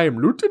because I am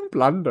Luton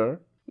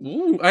Plunder.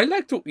 Ooh, I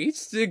like to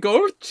eat the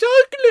gold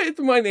chocolate.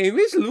 My name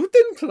is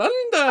Luton Plunder.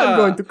 I'm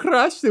going to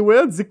crash the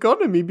world's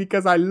economy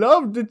because I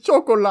love the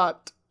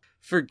chocolate.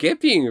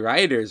 Forget being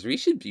writers. We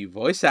should be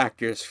voice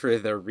actors for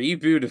the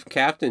reboot of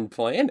Captain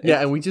Planet. Yeah,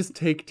 and we just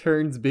take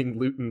turns being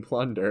loot and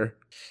plunder.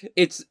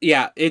 It's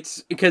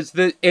because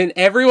and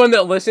everyone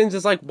that listens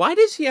is like, why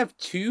does he have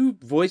two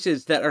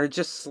voices that are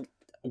just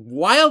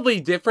wildly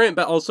different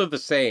but also the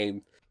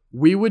same?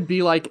 We would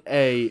be like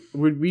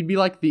we'd be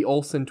like the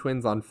Olsen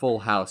twins on Full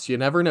House. You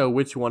never know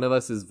which one of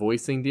us is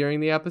voicing during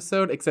the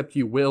episode, except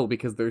you will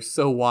because they're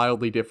so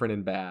wildly different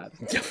and bad.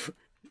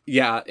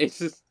 Yeah, it's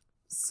just...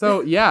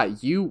 So, yeah,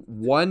 you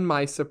won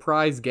my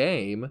surprise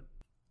game.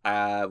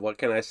 What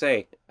can I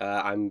say?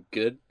 I'm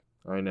good.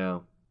 I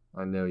know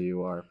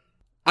you are.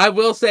 I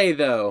will say,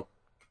 though,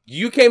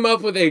 you came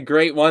up with a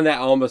great one that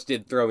almost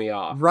did throw me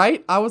off.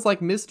 Right? I was like,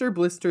 Mr.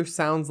 Blister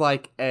sounds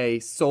like a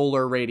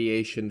solar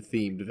radiation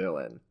themed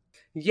villain.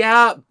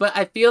 Yeah, but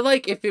I feel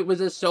like if it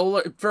was a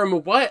solar...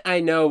 From what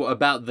I know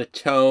about the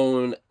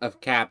tone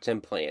of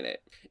Captain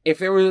Planet, if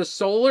there was a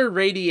solar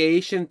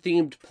radiation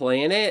themed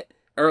planet,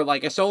 or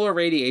like a solar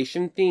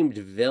radiation themed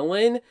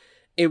villain,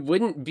 it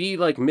wouldn't be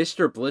like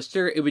Mr.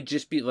 Blister. It would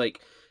just be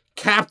like,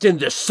 Captain,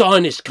 the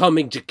sun is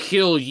coming to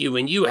kill you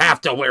and you have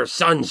to wear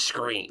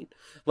sunscreen.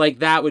 Like,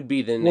 that would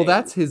be the name. Well,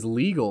 that's his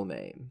legal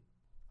name.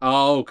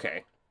 Oh,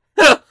 okay.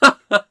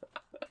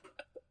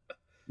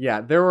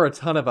 Yeah, there were a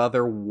ton of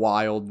other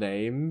wild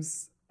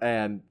names,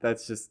 and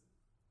that's just...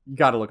 You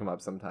gotta look them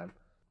up sometime.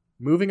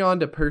 Moving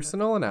on to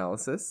personal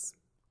analysis.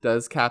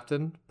 Does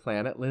Captain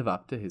Planet live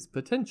up to his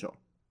potential?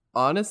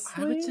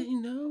 Honestly, I would say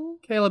no.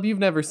 Caleb, you've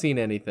never seen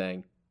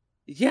anything.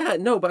 Yeah,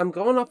 no, but I'm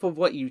going off of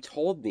what you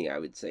told me. I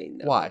would say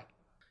no. Why?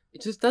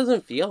 It just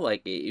doesn't feel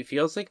like it. It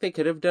feels like they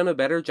could have done a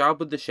better job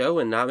with the show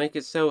and not make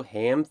it so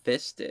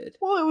ham-fisted.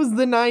 Well, it was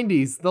the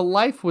 90s. The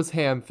life was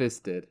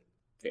ham-fisted.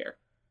 Fair.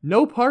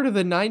 No part of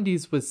the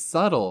 90s was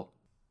subtle.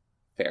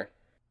 Fair.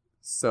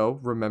 So,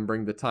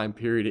 remembering the time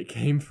period it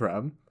came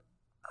from,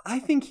 I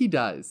think he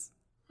does.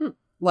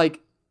 Like,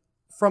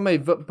 from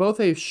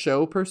both a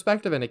show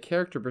perspective and a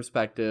character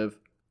perspective,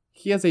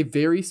 he has a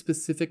very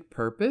specific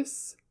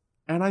purpose,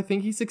 and I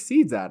think he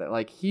succeeds at it.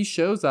 Like, he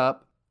shows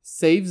up,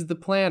 saves the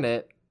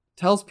planet,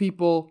 tells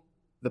people,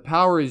 the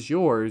power is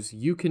yours,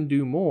 you can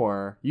do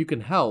more, you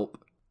can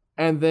help,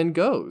 and then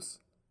goes.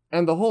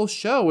 And the whole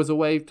show was a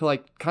way to,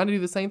 like, kind of do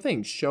the same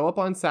thing. Show up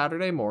on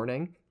Saturday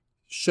morning,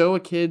 show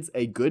kids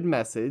a good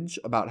message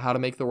about how to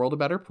make the world a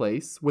better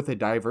place with a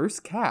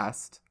diverse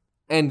cast,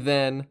 and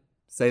then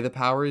say the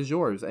power is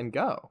yours and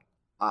go.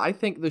 I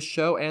think the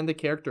show and the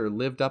character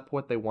lived up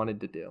what they wanted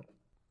to do.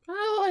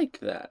 I like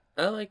that.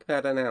 I like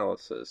that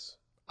analysis.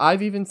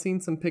 I've even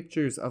seen some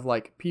pictures of,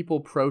 like, people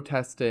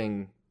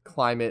protesting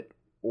climate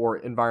or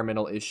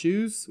environmental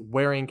issues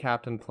wearing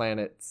Captain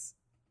Planet's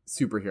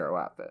superhero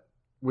outfit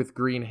with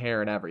green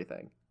hair and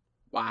everything.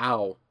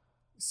 Wow.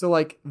 So,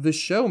 like, the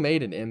show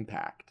made an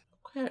impact.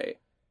 Okay.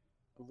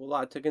 A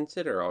lot to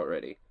consider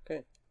already.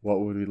 Okay. What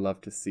would we love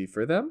to see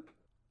for them?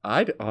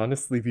 I'd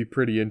honestly be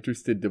pretty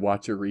interested to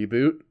watch a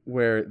reboot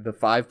where the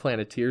 5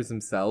 Planeteers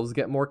themselves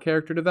get more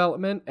character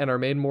development and are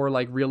made more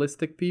like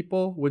realistic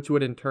people, which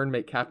would in turn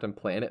make Captain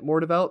Planet more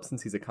developed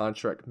since he's a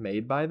construct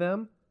made by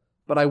them.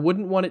 But I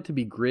wouldn't want it to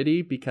be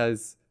gritty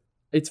because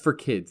it's for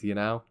kids, you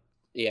know?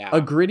 Yeah.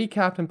 A gritty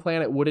Captain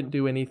Planet wouldn't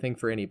do anything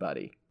for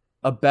anybody.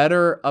 A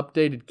better,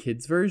 updated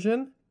kids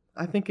version,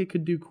 I think it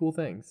could do cool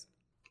things.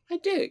 I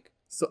dig.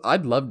 So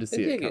I'd love to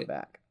see it dig come it.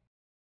 back.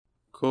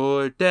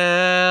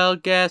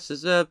 Cordell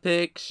guesses a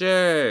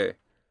picture.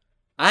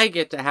 I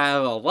get to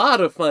have a lot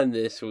of fun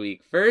this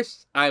week.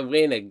 First, I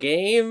win a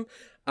game.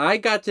 I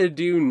got to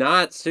do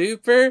Not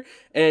Super.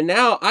 And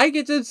now I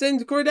get to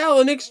send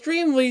Cordell an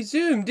extremely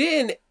zoomed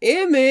in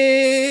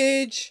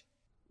image.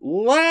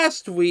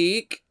 Last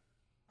week,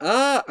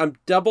 I'm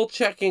double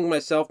checking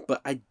myself,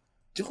 but I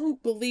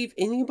don't believe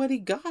anybody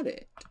got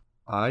it.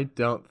 I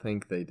don't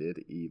think they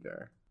did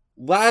either.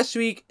 Last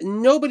week,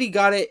 nobody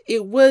got it.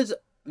 It was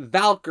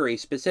Valkyrie,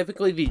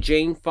 specifically the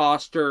Jane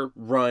Foster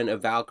run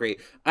of Valkyrie.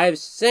 I've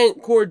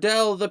sent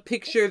Cordell the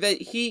picture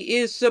that he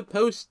is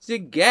supposed to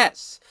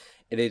guess.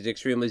 It is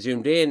extremely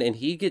zoomed in, and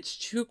he gets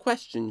 2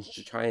 questions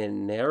to try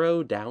and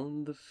narrow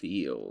down the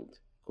field.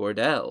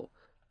 Cordell,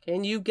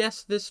 can you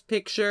guess this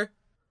picture?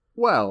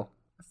 Well,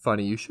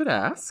 funny you should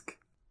ask.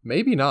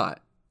 Maybe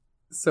not.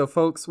 So,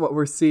 folks, what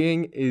we're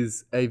seeing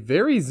is a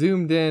very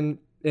zoomed in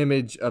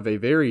image of a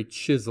very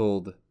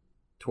chiseled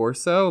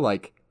torso,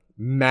 like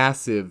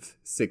massive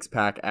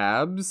 6-pack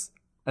abs,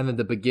 and then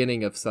the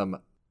beginning of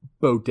some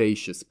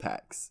bodacious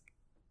pecs.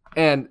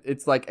 And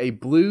it's like a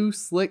blue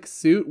slick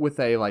suit with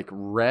a like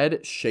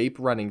red shape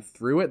running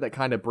through it that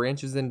kind of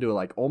branches into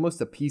like almost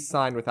a peace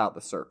sign without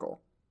the circle.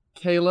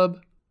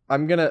 Caleb,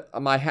 I'm gonna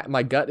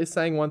my gut is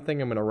saying one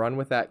thing. I'm gonna run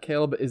with that.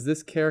 Caleb, is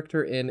this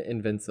character in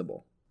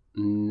Invincible?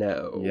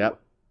 No. Yep.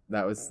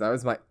 That was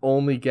my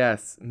only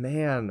guess.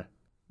 Man.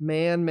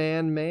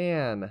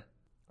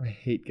 I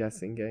hate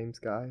guessing games,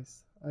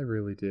 guys. I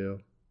really do.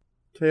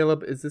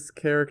 Caleb, is this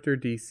character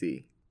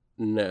DC?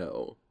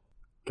 No.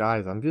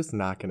 Guys, I'm just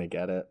not gonna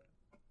get it.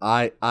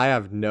 I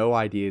have no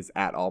ideas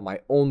at all.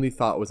 My only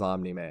thought was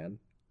Omni-Man.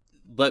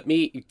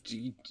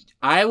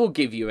 I will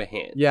give you a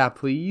hint. Yeah,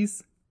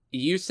 please?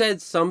 You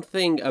said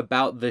something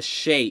about the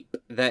shape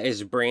that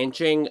is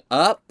branching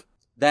up.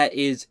 That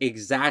is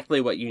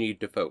exactly what you need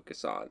to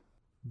focus on.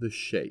 The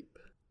shape.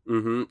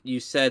 Mm-hmm. You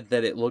said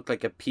that it looked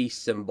like a peace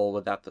symbol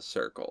without the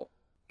circle.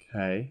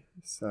 Okay,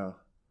 so...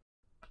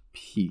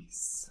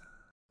 peace.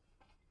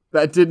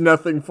 That did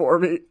nothing for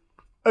me.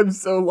 I'm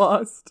so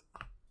lost.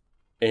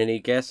 Any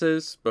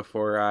guesses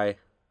before I...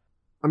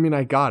 I mean,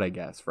 I gotta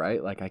guess,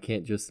 right? Like, I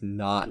can't just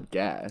not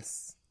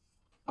guess.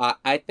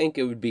 I think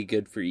it would be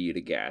good for you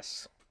to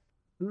guess.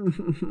 I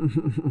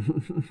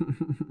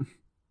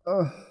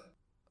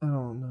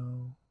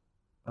don't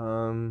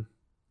know.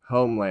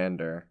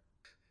 Homelander.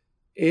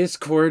 Is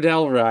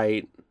Cordell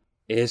right?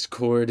 Is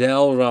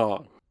Cordell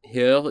wrong?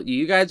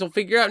 You guys will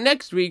figure out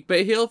next week,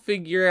 but he'll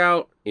figure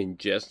out in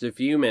just a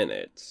few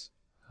minutes.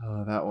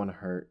 Oh, that one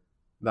hurt.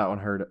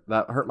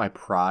 That hurt my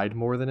pride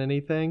more than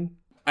anything.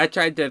 I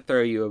tried to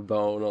throw you a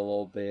bone a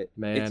little bit.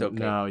 Man, it's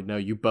okay. No,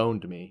 you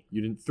boned me.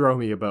 You didn't throw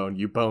me a bone,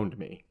 you boned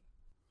me.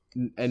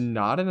 And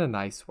not in a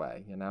nice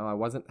way, you know? I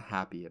wasn't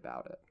happy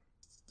about it.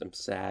 I'm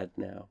sad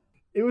now.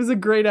 It was a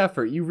great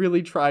effort. You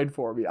really tried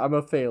for me. I'm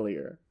a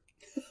failure.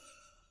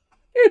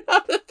 You're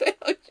not a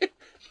failure.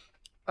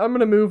 I'm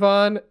gonna move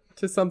on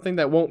to something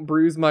that won't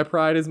bruise my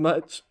pride as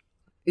much.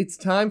 It's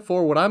time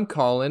for what I'm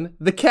calling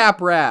the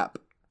cap rap.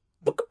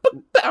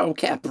 Bow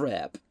cap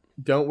rap.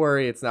 Don't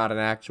worry, it's not an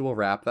actual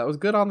rap. That was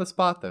good on the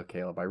spot, though,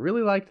 Caleb. I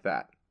really liked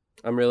that.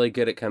 I'm really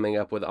good at coming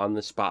up with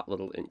on-the-spot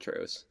little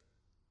intros.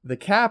 The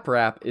cap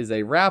rap is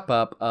a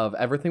wrap-up of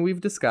everything we've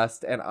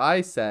discussed, and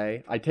I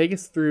take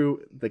us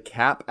through the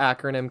CAP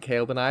acronym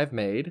Caleb and I have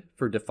made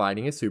for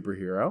defining a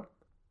superhero,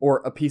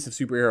 or a piece of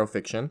superhero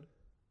fiction,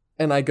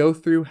 and I go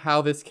through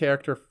how this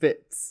character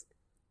fits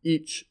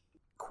each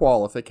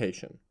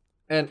qualification.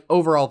 And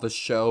overall, the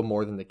show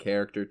more than the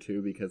character,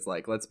 too, because,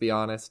 like, let's be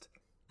honest,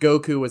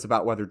 Goku was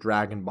about whether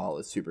Dragon Ball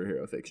is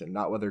superhero fiction,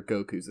 not whether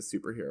Goku's a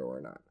superhero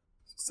or not.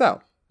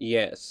 So.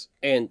 Yes,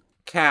 and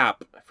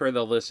CAP, for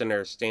the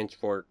listener, stands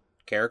for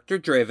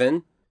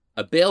character-driven,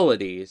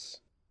 abilities,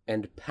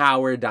 and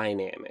power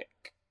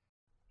dynamic.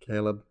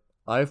 Caleb,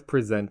 I've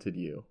presented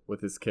you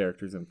with this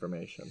character's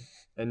information,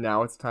 and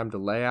now it's time to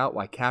lay out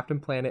why Captain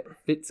Planet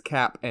fits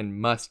Cap and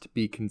must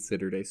be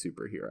considered a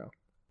superhero.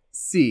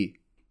 C.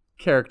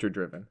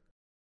 Character-driven.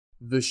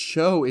 The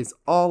show is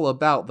all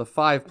about the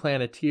 5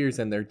 Planeteers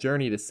and their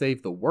journey to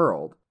save the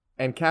world,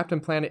 and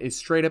Captain Planet is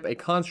straight up a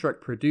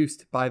construct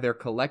produced by their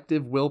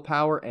collective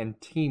willpower and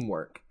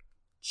teamwork.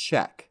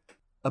 Check.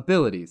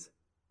 Abilities.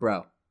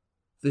 Bro.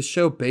 This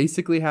show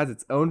basically has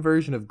its own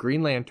version of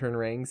Green Lantern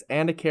rings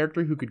and a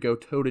character who could go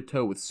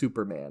toe-to-toe with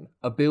Superman.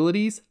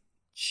 Abilities?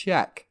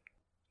 Check.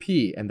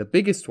 P, and the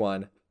biggest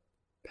one,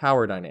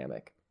 power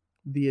dynamic.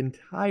 The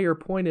entire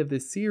point of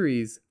this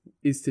series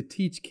is to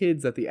teach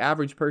kids that the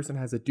average person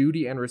has a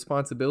duty and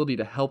responsibility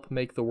to help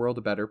make the world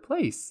a better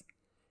place.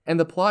 And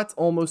the plots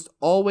almost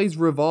always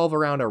revolve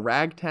around a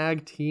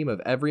ragtag team of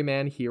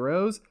everyman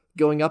heroes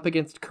going up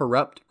against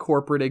corrupt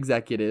corporate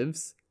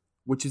executives,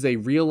 which is a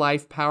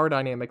real-life power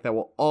dynamic that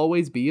will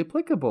always be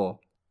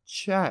applicable.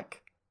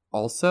 Check.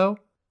 Also,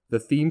 the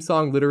theme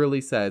song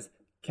literally says,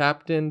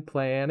 Captain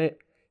Planet,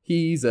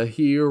 he's a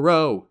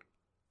hero.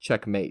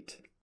 Checkmate.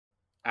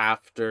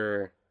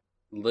 After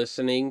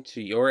listening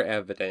to your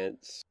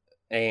evidence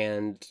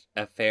and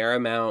a fair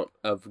amount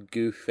of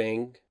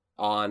goofing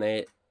on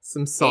it,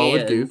 some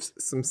solid goofs,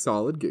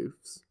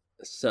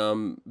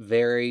 some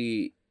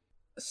very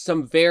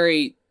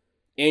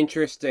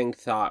interesting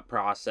thought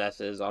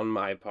processes on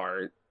my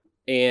part,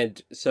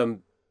 and some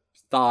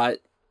thought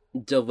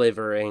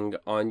delivering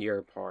on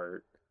your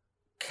part.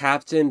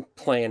 Captain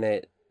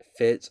Planet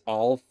fits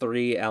all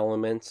 3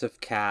 elements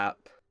of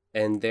Cap,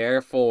 and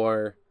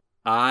therefore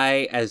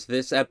I, as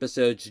this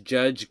episode's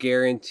Judge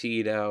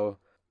Garantido,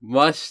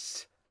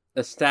 must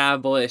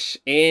establish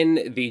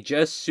in the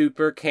Just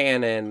Super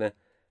canon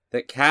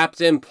that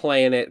Captain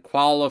Planet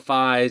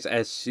qualifies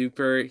as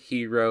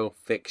superhero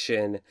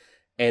fiction,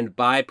 and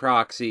by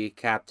proxy,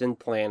 Captain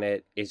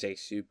Planet is a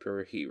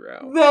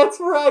superhero. That's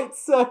right,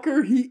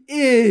 sucker, he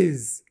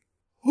is!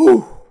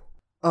 Whew.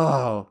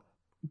 Oh,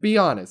 be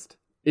honest.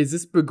 Is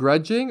this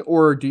begrudging,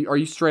 or are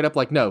you straight up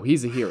like, no,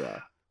 he's a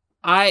hero?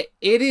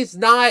 It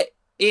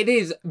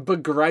is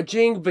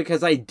begrudging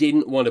because I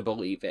didn't want to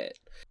believe it.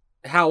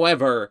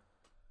 However,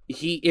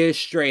 he is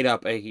straight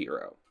up a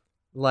hero.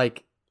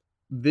 Like,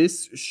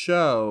 this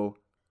show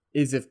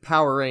is if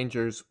Power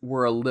Rangers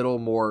were a little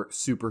more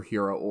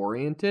superhero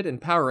oriented,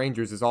 and Power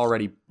Rangers is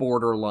already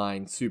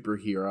borderline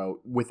superhero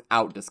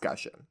without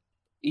discussion.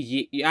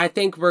 I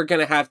think we're going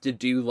to have to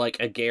do like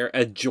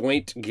a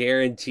joint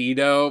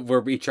Garantido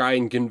where we try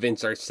and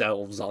convince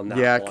ourselves on that.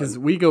 Yeah, because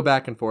we go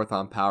back and forth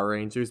on Power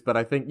Rangers, but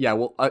I think, yeah,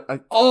 well,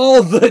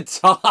 all the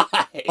time.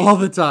 All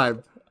the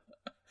time.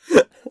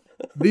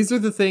 These are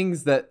the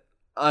things that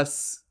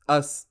these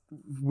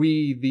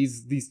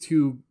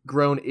two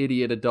grown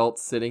idiot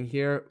adults sitting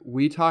here,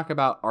 we talk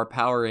about our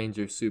Power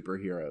Ranger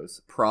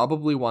superheroes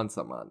probably once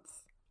a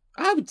month.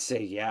 I would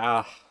say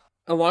yeah.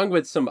 Along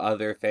with some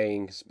other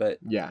things, but...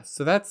 Yeah,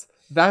 so that's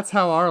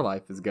how our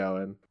life is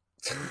going.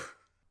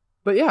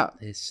 But yeah.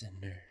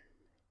 Listener.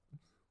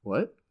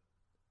 What?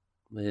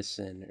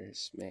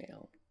 Listener's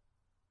mail.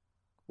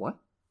 What?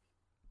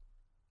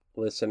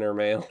 Listener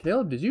mail.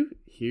 Caleb, did you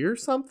hear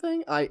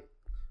something?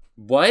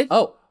 What?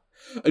 Oh.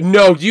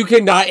 No, you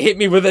cannot hit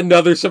me with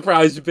another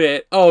surprise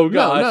bit. Oh,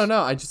 gosh.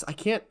 No. I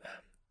can't.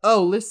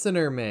 Oh,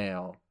 listener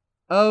mail.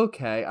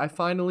 Okay, I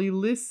finally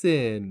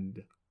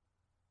listened.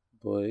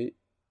 What?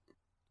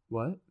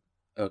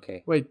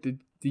 Okay. Wait, do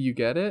you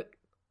get it?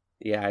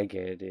 Yeah, I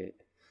get it.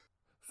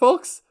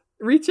 Folks,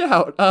 reach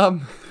out.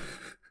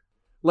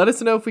 Let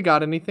us know if we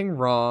got anything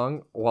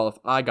wrong. Well, if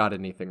I got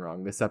anything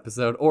wrong this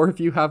episode, or if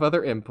you have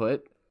other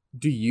input.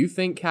 Do you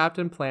think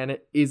Captain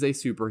Planet is a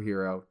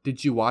superhero?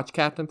 Did you watch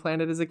Captain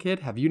Planet as a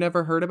kid? Have you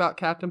never heard about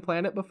Captain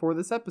Planet before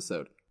this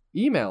episode?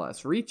 Email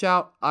us. Reach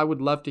out. I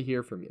would love to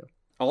hear from you.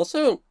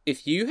 Also,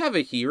 if you have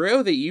a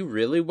hero that you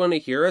really want to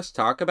hear us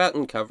talk about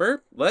and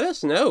cover, let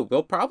us know.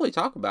 We'll probably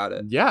talk about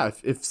it. Yeah,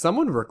 if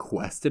someone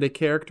requested a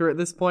character at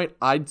this point,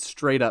 I'd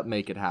straight up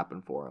make it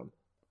happen for them.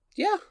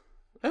 Yeah,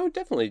 I would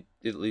definitely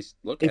at least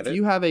look at it. If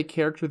you have a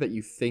character that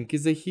you think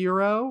is a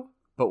hero,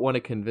 but want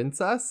to convince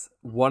us,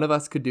 one of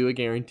us could do a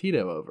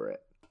Guarantedo over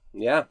it.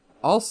 Yeah.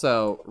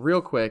 Also,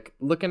 real quick,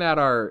 looking at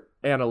our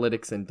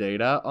analytics and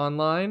data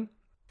online,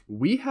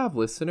 we have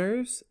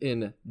listeners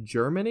in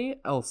Germany,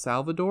 El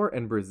Salvador,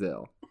 and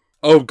Brazil.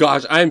 Oh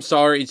gosh, I'm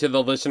sorry to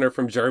the listener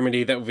from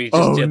Germany that we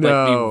just did like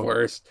the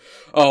worst.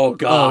 Oh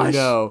gosh. Oh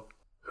no.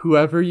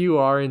 Whoever you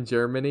are in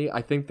Germany,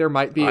 I think there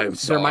might be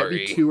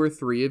 2 or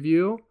 3 of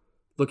you.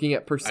 Looking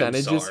at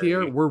percentages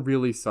here, we're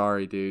really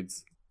sorry,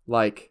 dudes.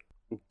 Like,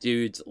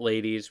 dudes,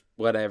 ladies,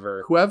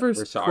 whatever.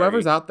 Whoever's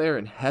out there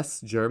in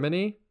Hesse,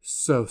 Germany,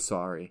 so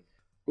sorry.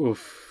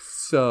 Oof.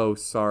 So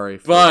sorry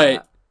for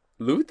that.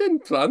 Loot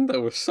and Plunder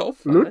was so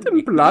funny. Loot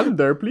and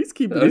Plunder, please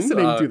keep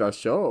listening to the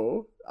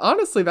show.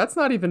 Honestly, that's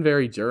not even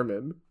very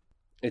German.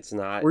 It's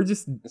not.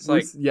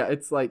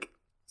 It's like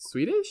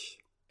Swedish?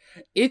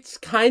 It's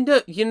kind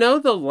of,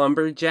 the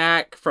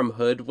lumberjack from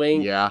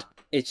Hoodwink? Yeah.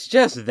 It's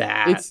just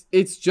that.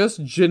 It's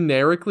just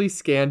generically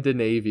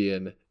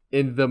Scandinavian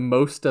in the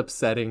most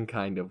upsetting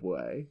kind of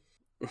way.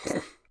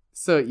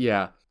 So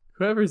yeah,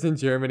 whoever's in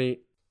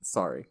Germany,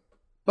 sorry.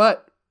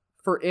 But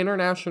for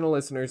international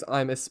listeners,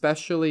 I'm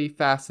especially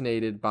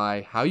fascinated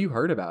by how you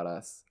heard about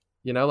us.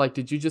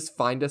 Did you just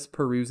find us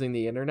perusing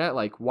the internet?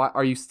 Why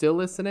are you still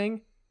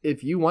listening?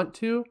 If you want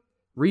to,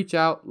 reach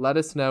out, let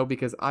us know,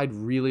 because I'd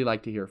really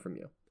like to hear from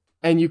you.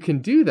 And you can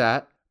do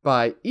that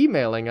by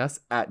emailing us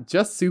at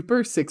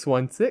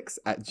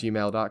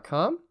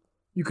justsuper616@gmail.com.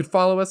 You could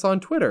follow us on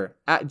Twitter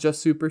at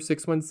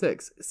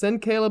justsuper616.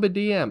 Send Caleb a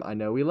DM. I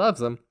know he loves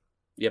them.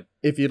 Yep.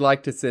 If you'd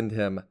like to send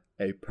him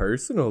a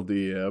personal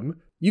DM,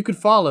 you could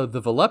follow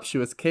the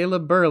voluptuous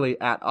Caleb Burley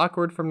at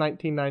Awkward from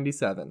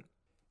 1997.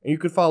 And you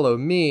could follow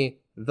me,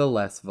 the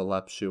less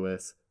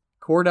voluptuous,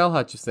 Cordell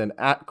Hutchison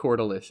at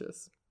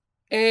Cordelicious.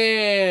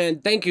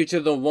 And thank you to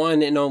the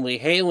one and only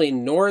Haley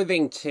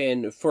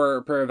Northington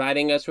for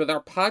providing us with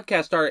our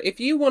podcast art. If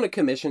you want to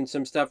commission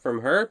some stuff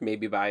from her,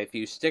 maybe buy a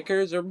few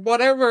stickers or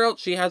whatever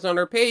else she has on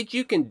her page,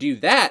 you can do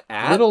that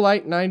at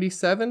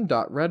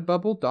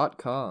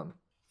littlelight97.redbubble.com.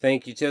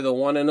 Thank you to the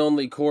one and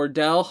only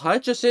Cordell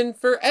Hutchison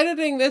for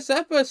editing this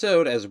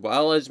episode, as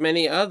well as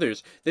many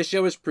others. This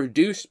show is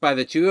produced by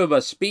the two of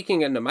us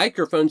speaking into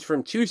microphones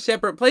from 2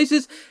 separate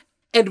places,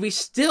 and we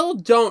still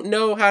don't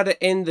know how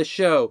to end the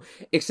show,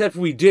 except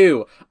we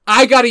do.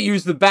 I gotta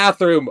use the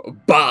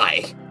bathroom.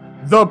 Bye!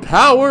 The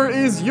power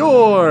is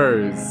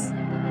yours!